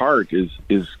your heart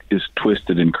is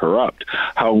twisted and corrupt.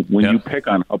 How when you pick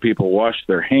on how people wash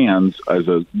their hands as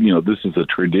this is a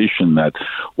tradition that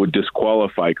would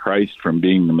disqualify Christ from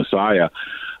being the Messiah.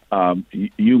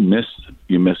 You miss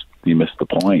the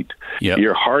point. Yep.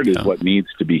 Your heart is what needs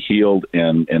to be healed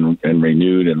and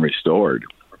renewed and restored.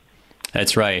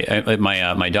 That's right.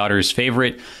 My daughter's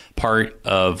favorite part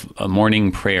of a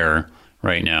morning prayer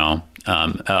right now,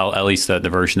 at least the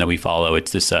version that we follow,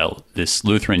 it's this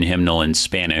Lutheran hymnal in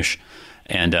Spanish,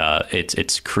 and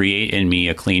it's "Create in me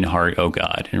a clean heart, O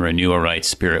God, and renew a right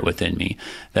spirit within me."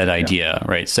 That idea,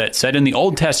 right? Said in the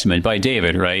Old Testament by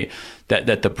David, right?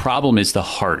 That the problem is the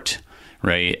heart,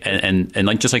 right? And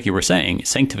like just like you were saying,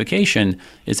 sanctification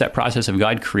is that process of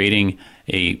God creating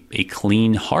a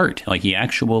clean heart, like He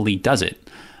actually does it.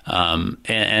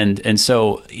 And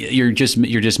so you're just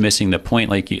missing the point,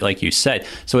 like you said.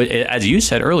 So as you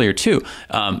said earlier too,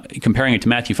 comparing it to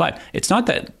Matthew 5, it's not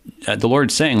that the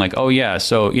Lord's saying like, oh yeah,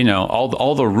 so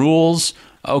all the rules.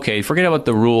 Okay, forget about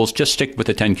the rules. Just stick with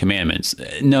the 10 Commandments.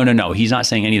 No. He's not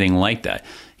saying anything like that.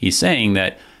 He's saying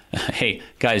that, hey,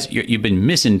 guys, you've been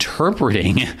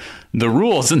misinterpreting the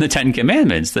rules in the 10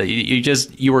 Commandments. That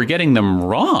you were getting them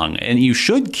wrong, and you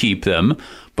should keep them.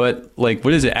 But like,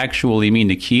 what does it actually mean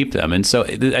to keep them? And so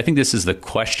I think this is the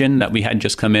question that we had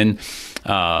just come in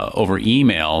over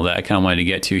email that I kind of wanted to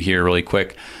get to here really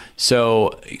quick.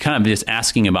 So kind of just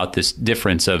asking about this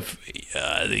difference of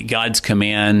God's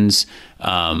commands,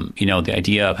 the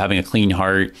idea of having a clean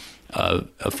heart, of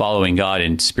following God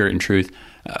in spirit and truth,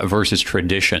 versus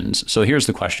traditions. So here's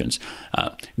the questions.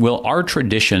 Will our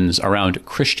traditions around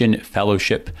Christian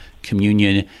fellowship,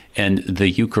 communion, and the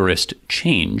Eucharist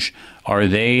change? Are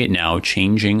they now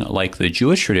changing like the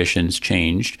Jewish traditions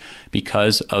changed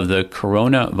because of the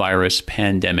coronavirus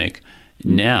pandemic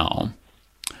now?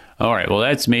 All right, well,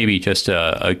 that's maybe just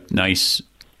a nice...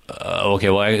 so I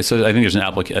think there's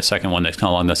a second one that's kind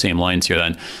of along the same lines here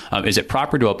then. Is it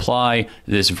proper to apply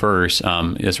this verse,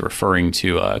 as referring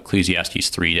to Ecclesiastes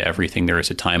 3, to everything there is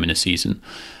a time and a season?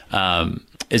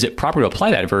 Is it proper to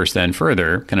apply that verse then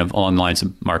further, kind of along the lines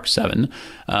of Mark 7,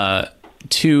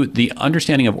 to the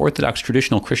understanding of Orthodox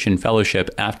traditional Christian fellowship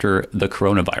after the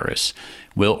coronavirus?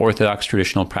 Will Orthodox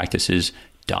traditional practices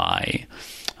die?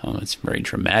 It's a very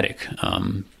dramatic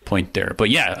point there.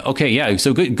 But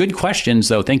so good questions,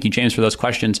 though. Thank you, James, for those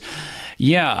questions.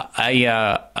 Yeah,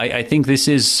 I think this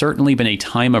has certainly been a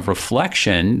time of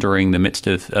reflection during the midst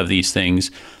of these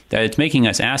things, that it's making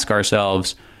us ask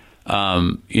ourselves,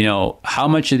 how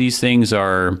much of these things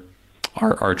are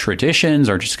traditions,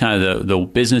 or just kind of the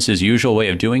business as usual way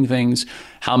of doing things?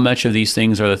 How much of these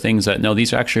things are the things that, no,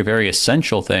 these are actually very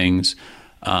essential things,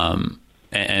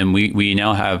 and we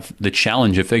now have the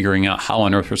challenge of figuring out how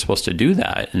on earth we're supposed to do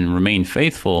that and remain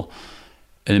faithful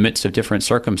in the midst of different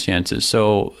circumstances.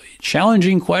 So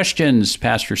challenging questions,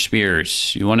 Pastor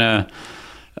Spears. You want to...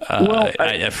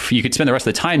 you could spend the rest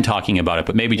of the time talking about it,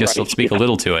 but maybe just speak a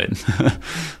little to it.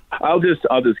 I'll just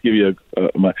give you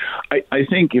I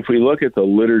think if we look at the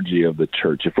liturgy of the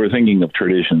church, if we're thinking of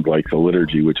traditions like the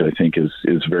liturgy, which I think is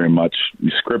very much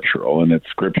scriptural, and it's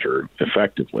scripture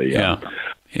effectively.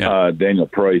 Daniel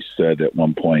Preuss said at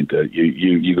one point that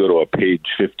you go to a page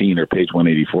 15 or page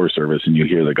 184 service and you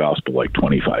hear the gospel like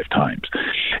 25 times.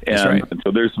 And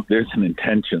so there's an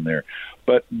intention there.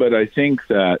 But I think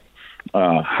that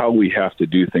how we have to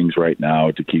do things right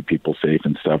now to keep people safe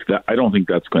and stuff, that I don't think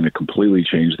that's going to completely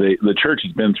change. The church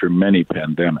has been through many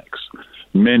pandemics,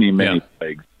 many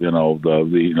plagues,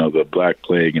 the Black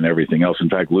Plague and everything else. In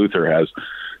fact, Luther has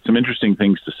some interesting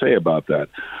things to say about that.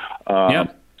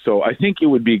 So I think it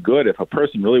would be good if a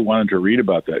person really wanted to read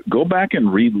about that, go back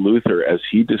and read Luther as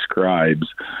he describes,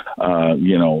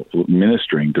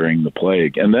 ministering during the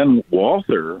plague. And then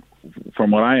Walther,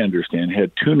 from what I understand,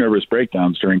 had 2 nervous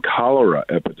breakdowns during cholera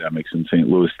epidemics in St.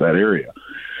 Louis, that area.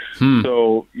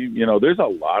 So, there's a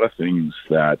lot of things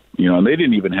that, and they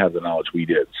didn't even have the knowledge we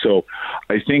did. So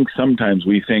I think sometimes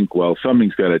we think, well,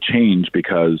 something's got to change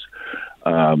because,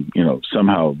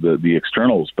 somehow the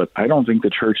externals, but I don't think the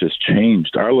church has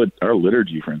changed. Our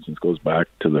liturgy, for instance, goes back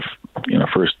to the,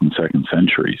 first and second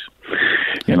centuries,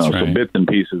 so bits and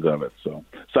pieces of it. So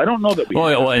I don't know that we.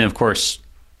 And of course,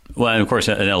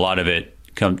 and a lot of it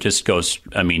just goes,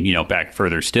 back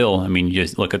further still. You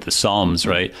just look at the Psalms,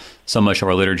 right? So much of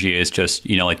our liturgy is just,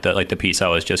 like the piece I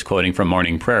was just quoting from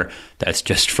morning prayer. That's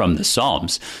just from the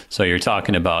Psalms. So you're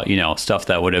talking about, stuff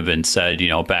that would have been said,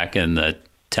 back in the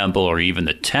temple or even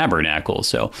the tabernacle.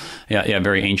 So yeah,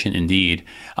 very ancient indeed.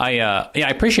 I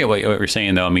appreciate what you're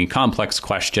saying, though. Complex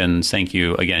questions. Thank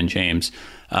you again, James.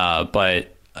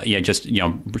 But just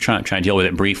we're trying to deal with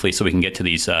it briefly so we can get to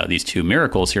these two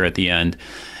miracles here at the end.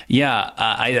 Yeah,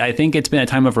 I think it's been a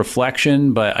time of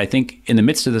reflection, but I think in the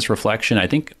midst of this reflection, I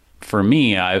think for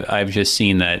me, I've just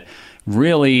seen that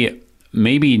really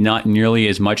maybe not nearly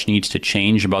as much needs to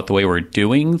change about the way we're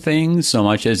doing things so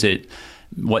much as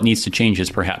what needs to change is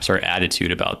perhaps our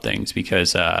attitude about things,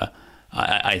 because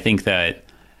I think that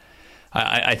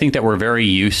we're very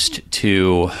used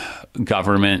to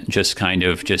government just kind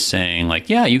of just saying like,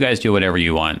 yeah, you guys do whatever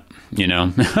you want, like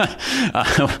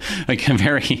a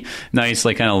very nice,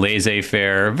 like kind of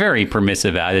laissez-faire, very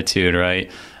permissive attitude, right?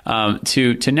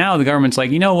 To now the government's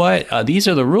like, you know what, these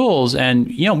are the rules, and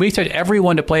we expect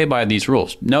everyone to play by these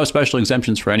rules. No special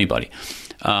exemptions for anybody.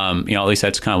 At least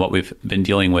that's kind of what we've been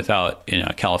dealing with out in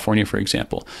California, for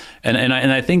example. And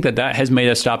I think that has made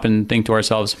us stop and think to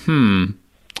ourselves,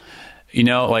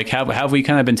 like have we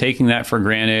kind of been taking that for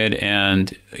granted,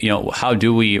 and how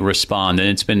do we respond? And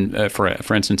it's been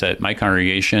for instance at my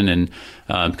congregation and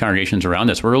congregations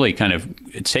around us, we're really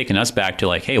it's taken us back to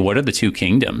like, hey, what are the two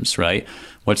kingdoms, right?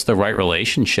 What's the right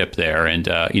relationship there, and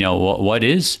what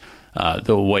is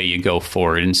the way you go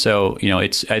forward? And so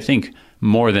it's, I think,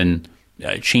 more than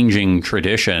changing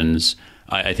traditions.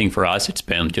 I think for us, it's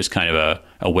been just kind of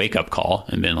a wake-up call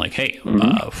and been like, hey,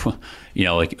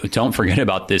 don't forget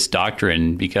about this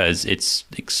doctrine because it's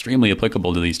extremely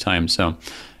applicable to these times. So,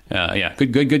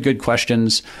 good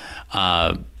questions.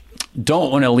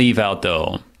 Don't want to leave out,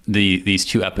 though, these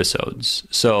two episodes.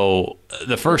 So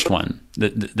the first one,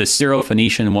 the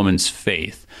Syrophoenician woman's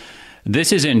faith.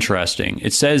 This is interesting.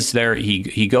 It says there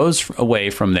he goes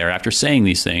away from there after saying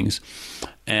these things,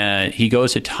 and he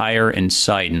goes to Tyre and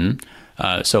Sidon.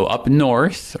 So up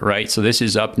north, right? So this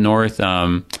is up north.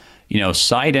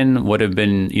 Sidon would have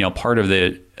been, part of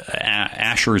the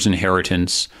Asher's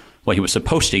inheritance, what he was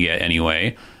supposed to get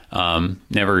anyway.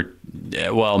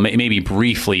 Maybe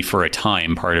briefly for a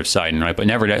time, part of Sidon, right? But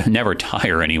never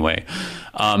Tyre anyway.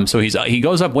 So he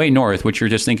goes up way north, which you're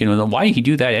just thinking, well, why did he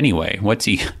do that anyway? What's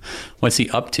he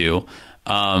up to?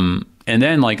 And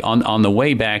then like on the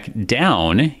way back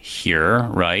down here,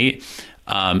 right?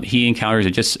 He encounters,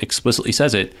 it just explicitly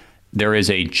says it, there is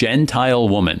a Gentile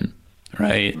woman,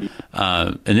 right?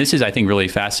 And this is, I think, really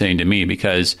fascinating to me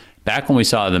because back when we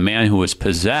saw the man who was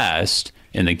possessed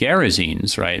in the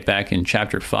Gerasenes, right, back in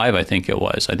chapter 5, I think it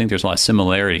was. I think there's a lot of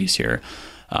similarities here.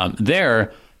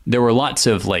 There were lots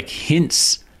of like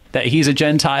hints that he's a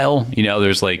Gentile.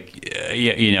 There's like,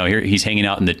 here he's hanging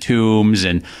out in the tombs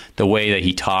and the way that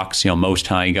he talks, Most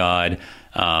High God,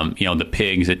 the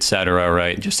pigs, etc.,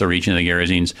 right? Just the region of the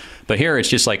Gerasenes. But here it's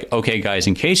just like, okay, guys,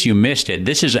 in case you missed it,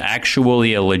 this is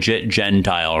actually a legit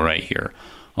Gentile right here.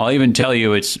 I'll even tell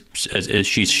you she's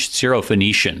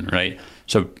Syrophoenician, right?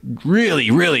 So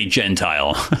really, really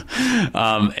Gentile.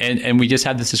 And we just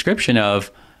have this description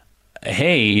of,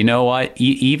 hey, you know what?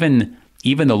 Even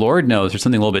the Lord knows there's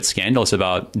something a little bit scandalous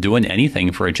about doing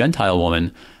anything for a Gentile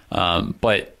woman.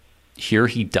 But here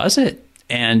he does it,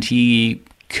 and he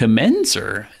commends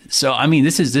her. So,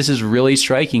 this is really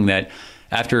striking that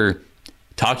after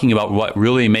talking about what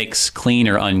really makes clean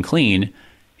or unclean,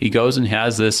 he goes and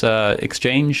has this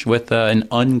exchange with an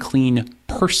unclean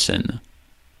person.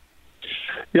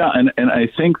 Yeah, and I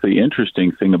think the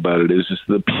interesting thing about it is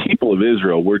the people of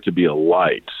Israel were to be a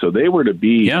light. So they were to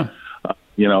be, in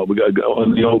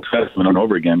the Old Testament and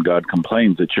over again, God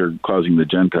complains that you're causing the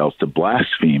Gentiles to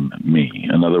blaspheme me.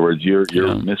 In other words, you're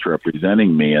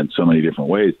misrepresenting me in so many different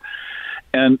ways.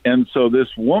 And so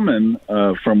this woman,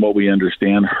 from what we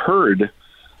understand, heard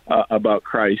about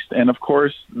Christ. And of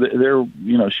course,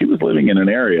 she was living in an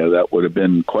area that would have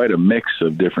been quite a mix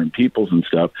of different peoples and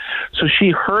stuff. So she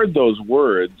heard those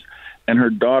words, and her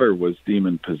daughter was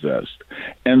demon possessed.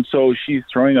 And so she's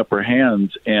throwing up her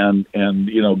hands, and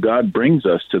God brings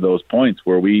us to those points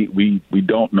where we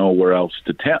don't know where else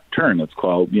to turn. It's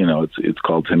called, it's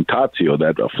called tentatio,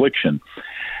 that affliction.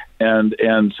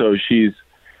 And so she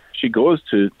goes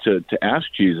to ask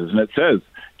Jesus, and it says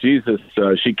Jesus,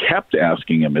 she kept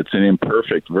asking him. It's an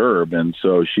imperfect verb, and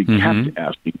so she kept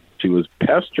asking. She was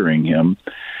pestering him,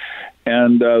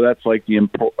 and that's like the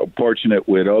unfortunate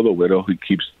widow, the widow who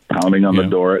keeps pounding on the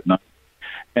door at night.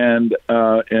 And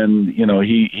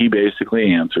he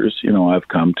basically answers, I've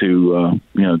come to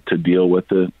to deal with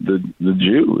the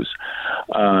Jews.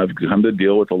 I've come to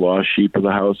deal with the lost sheep of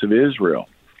the house of Israel,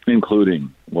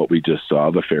 including what we just saw,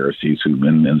 the Pharisees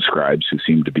and scribes who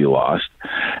seem to be lost.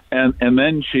 And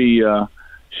then she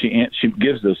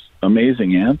gives this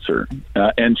amazing answer,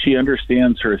 and she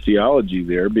understands her theology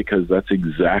there, because that's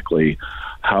exactly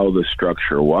how the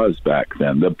structure was back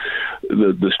then.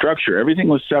 The structure, everything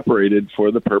was separated for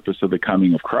the purpose of the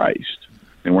coming of Christ.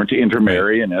 They weren't to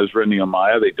intermarry, and Ezra and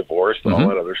Nehemiah, they divorced and all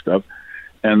that other stuff.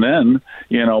 And then,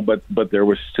 but there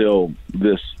was still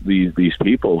these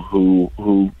people who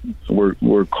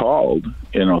were called,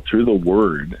 through the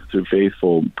word, through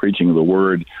faithful preaching of the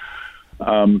word.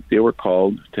 They were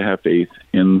called to have faith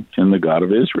in the God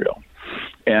of Israel,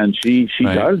 and she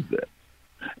does this.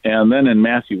 And then in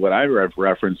Matthew, what I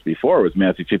referenced before was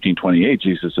Matthew 15:28.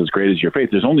 Jesus says, "Great is your faith."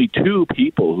 There's only two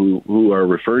people who are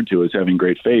referred to as having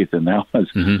great faith, and that was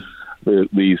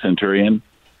the centurion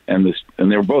and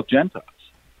they were both Gentiles.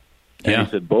 And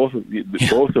he said both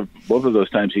of those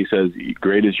times he says,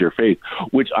 "Great is your faith,"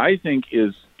 which I think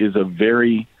is a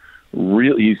very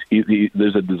real.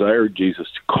 There's a desire of Jesus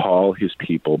to call his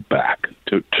people back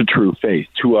to true faith,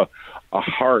 to a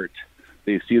heart.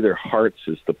 They see their hearts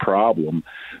as the problem.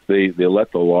 They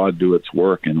let the law do its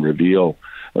work and reveal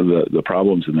the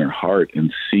problems in their heart,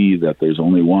 and see that there's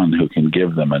only one who can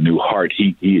give them a new heart.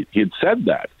 He had said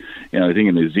that, I think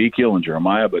in Ezekiel and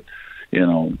Jeremiah, but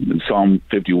in Psalm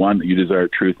 51, you desire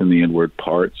truth in the inward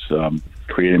parts.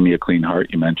 Create in me a clean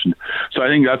heart, you mentioned. So I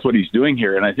think that's what he's doing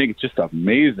here, and I think it's just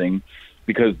amazing,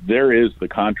 because there is the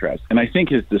contrast. And I think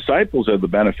his disciples are the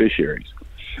beneficiaries.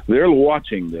 They're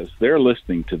watching this. They're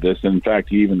listening to this. In fact,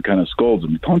 he even kind of scolds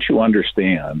them. Don't you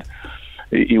understand?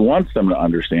 He wants them to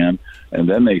understand. And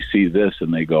then they see this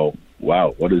and they go,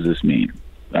 wow, what does this mean?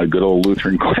 A good old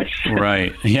Lutheran question.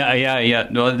 Right. Yeah.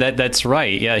 No, that's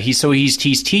right. Yeah. He's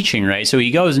teaching, right? So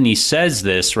he goes and he says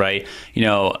this, right?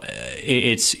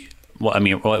 It's, well, I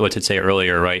mean, what did it say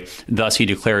earlier, right? Thus he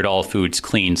declared all foods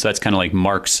clean. So that's kind of like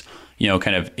Mark's,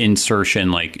 kind of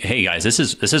insertion, like, hey guys, this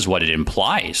is what it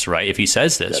implies, right? If he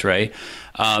says this, right?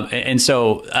 And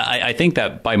so I think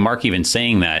that by Mark even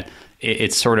saying that,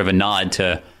 it's sort of a nod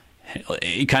to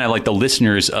kind of like the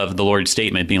listeners of the Lord's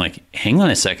statement being like, hang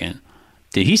on a second.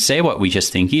 Did he say what we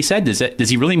just think he said? Does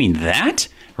he really mean that?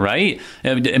 Right?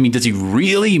 I mean, does he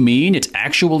really mean it's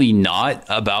actually not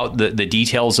about the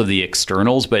details of the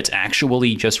externals, but it's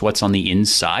actually just what's on the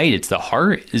inside? It's the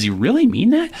heart. Does he really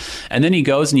mean that? And then he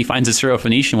goes and he finds a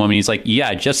Syrophoenician woman. He's like,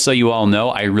 yeah, just so you all know,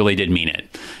 I really did mean it.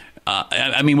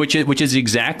 I mean, which is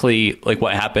exactly like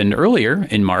what happened earlier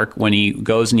in Mark when he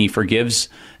goes and he forgives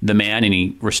the man and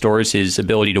he restores his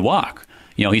ability to walk.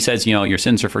 He says, your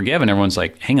sins are forgiven. Everyone's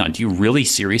like, hang on, do you really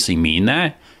seriously mean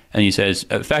that? And he says,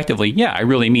 effectively, yeah, I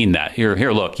really mean that. Here,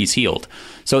 look, he's healed.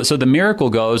 So the miracle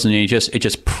goes, and it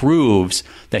just proves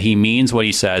that he means what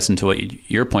he says, and to what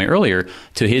your point earlier,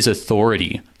 to his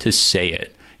authority to say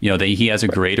it. That he has a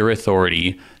greater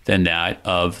authority than that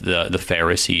of the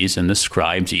Pharisees and the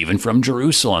scribes, even from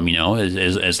Jerusalem,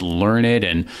 as learned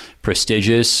and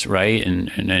prestigious, right,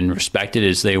 and respected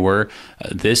as they were.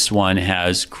 This one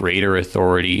has greater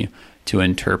authority to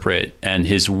interpret, and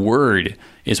his word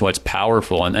is what's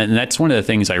powerful. And that's one of the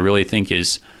things I really think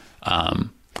is,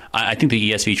 I think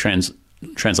the ESV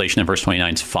translation of verse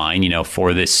 29 is fine,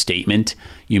 for this statement,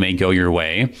 you may go your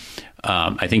way.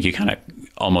 I think you kind of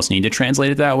almost need to translate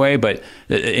it that way, but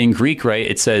in Greek, right,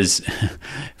 it says,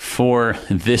 for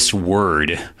this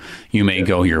word, you may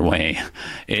go your way.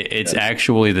 It's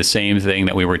actually the same thing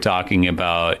that we were talking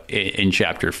about in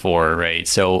chapter 4, right?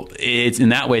 So it's in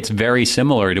that way, it's very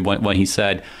similar to when he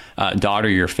said, daughter,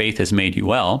 your faith has made you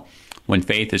well, when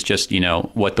faith is just,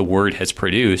 what the word has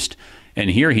produced.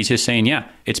 And here he's just saying, yeah,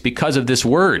 it's because of this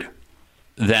word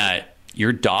that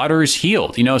your daughter is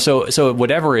healed. So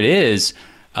whatever it is,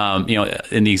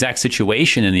 in the exact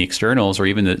situation in the externals, or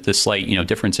even the slight,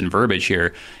 difference in verbiage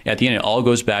here, at the end, it all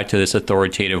goes back to this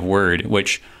authoritative word,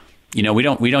 which, we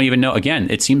don't even know. Again,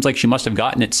 it seems like she must have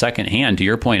gotten it secondhand, to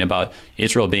your point about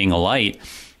Israel being a light,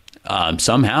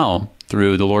 somehow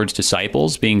through the Lord's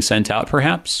disciples being sent out,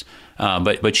 perhaps.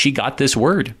 But she got this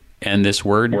word, and this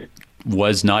word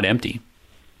was not empty.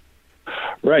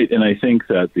 Right. And I think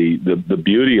that the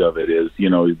beauty of it is,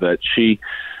 that she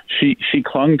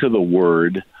clung to the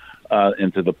word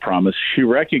and to the promise. She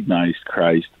recognized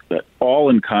Christ, all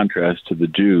in contrast to the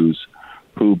Jews,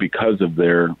 who because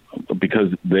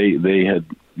they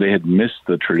had missed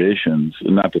the traditions,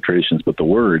 not the traditions, but the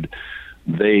word.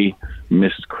 They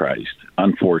missed Christ.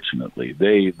 Unfortunately,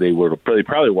 they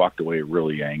probably walked away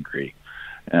really angry,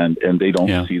 and they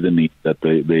don't see the need that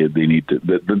they need to.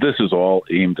 That this is all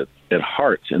aimed at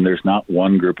hearts, and there's not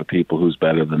one group of people who's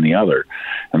better than the other,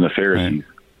 and the Pharisees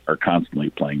are constantly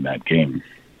playing that game.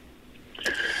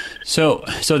 So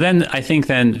then I think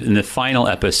then in the final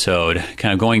episode,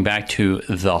 kind of going back to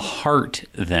the heart,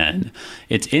 then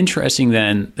it's interesting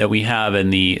then that we have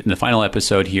in the final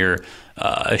episode here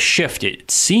a shift,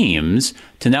 it seems,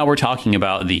 to now we're talking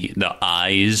about the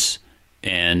eyes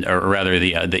or rather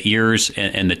the ears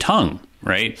and the tongue,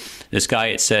 right? This guy,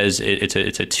 it says it's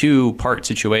a two-part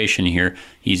situation here.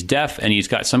 He's deaf and he's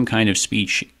got some kind of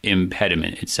speech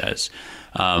impediment, it says.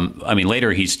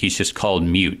 Later he's just called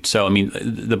mute. So,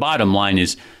 the bottom line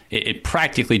is it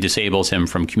practically disables him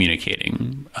from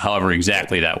communicating, however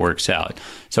exactly that works out.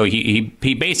 So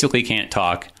he basically can't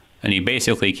talk and he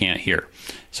basically can't hear.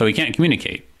 So he can't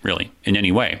communicate, really, in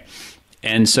any way.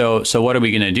 And so what are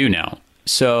we going to do now?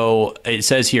 So it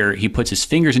says here he puts his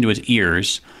fingers into his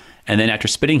ears, and then after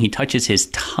spitting, he touches his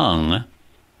tongue.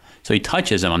 So he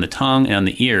touches him on the tongue and on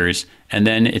the ears, and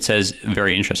then it says,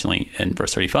 very interestingly, in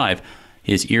verse 35,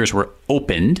 his ears were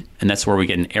opened, and that's where we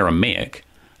get an Aramaic,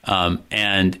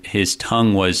 and his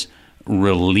tongue was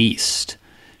released.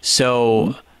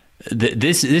 So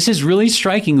this is really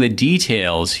striking, the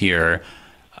details here.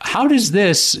 How does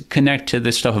this connect to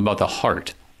this stuff about the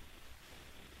heart?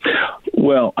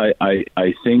 Well, I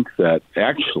think that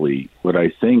actually what I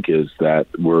think is that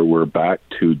we're back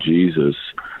to Jesus.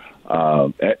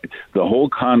 The whole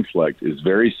conflict is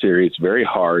very serious, very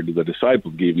hard. The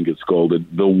disciples even get scolded.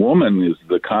 The woman is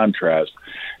the contrast,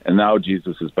 and now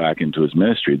Jesus is back into his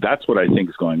ministry. That's what I think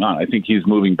is going on. I think he's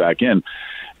moving back in,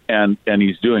 and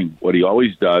he's doing what he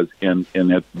always does. And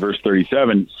at verse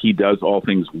 37, he does all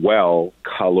things well,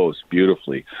 kalos,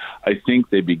 beautifully. I think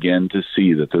they begin to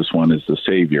see that this one is the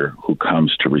Savior who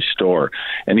comes to restore.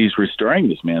 And he's restoring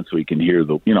this man so he can hear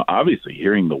obviously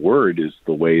hearing the word is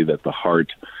the way that the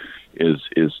heart is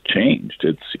changed.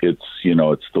 It's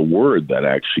the word that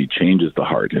actually changes the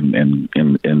heart and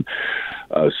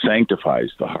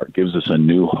sanctifies the heart, gives us a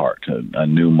new heart, a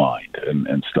new mind,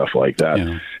 and stuff like that,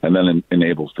 and then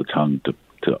enables the tongue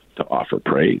to offer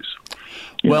praise.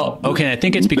 I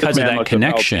think it's because of that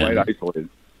connection.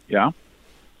 Yeah.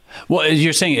 Well, as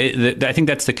you're saying, I think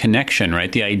that's the connection, right?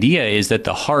 The idea is that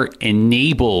the heart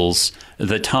enables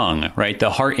the tongue, right? The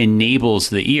heart enables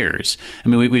the ears.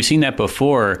 We've seen that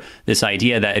before, this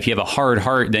idea that if you have a hard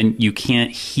heart, then you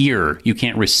can't hear, you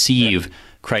can't receive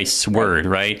Christ's word,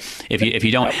 right? If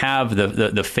you don't have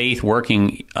the faith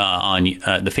working on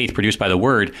the faith produced by the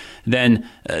word, then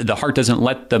the heart doesn't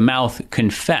let the mouth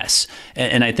confess.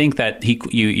 And I think that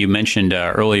you mentioned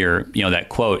earlier, that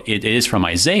quote, it is from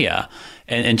Isaiah.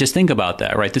 And just think about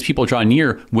that, right? These people draw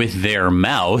near with their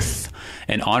mouth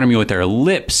and honor me with their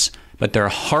lips, but their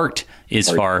heart is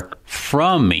far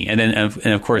from me. And then,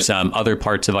 of course, other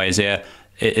parts of Isaiah,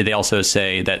 they also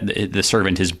say that the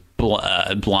servant is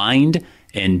blind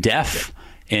and deaf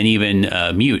and even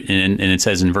mute. And it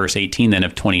says in verse 18 then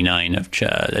of 29,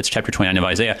 that's chapter 29 of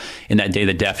Isaiah, in that day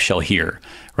the deaf shall hear,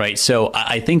 right? So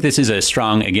I think this is a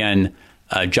strong, again,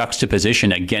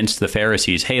 juxtaposition against the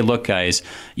Pharisees. Hey, look, guys,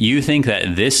 you think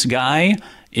that this guy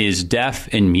is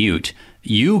deaf and mute.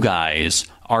 You guys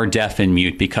are deaf and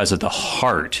mute because of the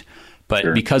heart.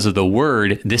 But because of the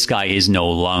word, this guy is no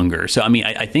longer. So,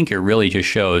 I think it really just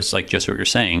shows, like just what you're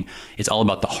saying, it's all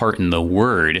about the heart and the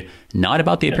word, not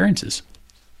about the appearances.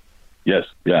 Yes,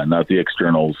 not the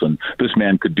externals. And this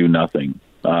man could do nothing.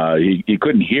 He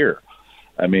couldn't hear.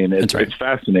 It's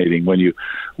fascinating when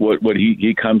what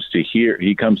he comes to hear.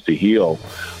 He comes to heal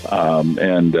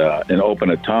and open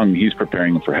a tongue. He's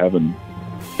preparing for heaven,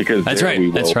 because that's right.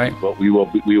 We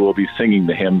will be singing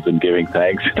the hymns and giving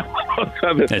thanks.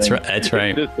 That's right. That's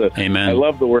right. Amen. I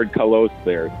love the word kalos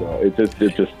there. So it's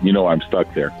just I'm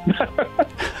stuck there.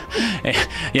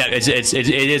 Yeah, it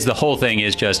is. The whole thing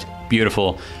is just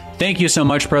beautiful. Thank you so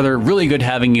much, brother. Really good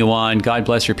having you on. God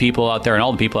bless your people out there and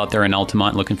all the people out there in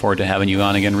Altamont. Looking forward to having you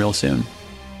on again real soon.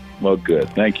 Well, good.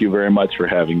 Thank you very much for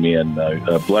having me, and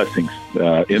blessings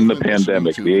in the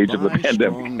pandemic, the age of the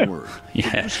pandemic.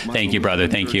 Yeah, thank you, brother.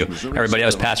 Thank you. Everybody, that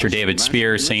was Pastor David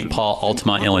Spears, St. Paul,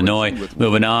 Altamont, Illinois.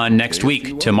 Moving on next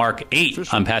week to Mark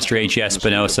 8. I'm Pastor A.J.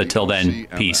 Espinosa. Till then,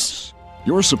 peace.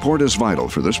 Your support is vital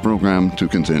for this program to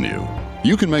continue.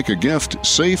 You can make a gift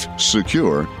safe,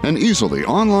 secure, and easily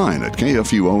online at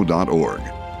kfuo.org.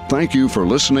 Thank you for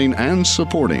listening and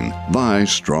supporting Thy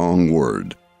Strong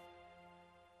Word.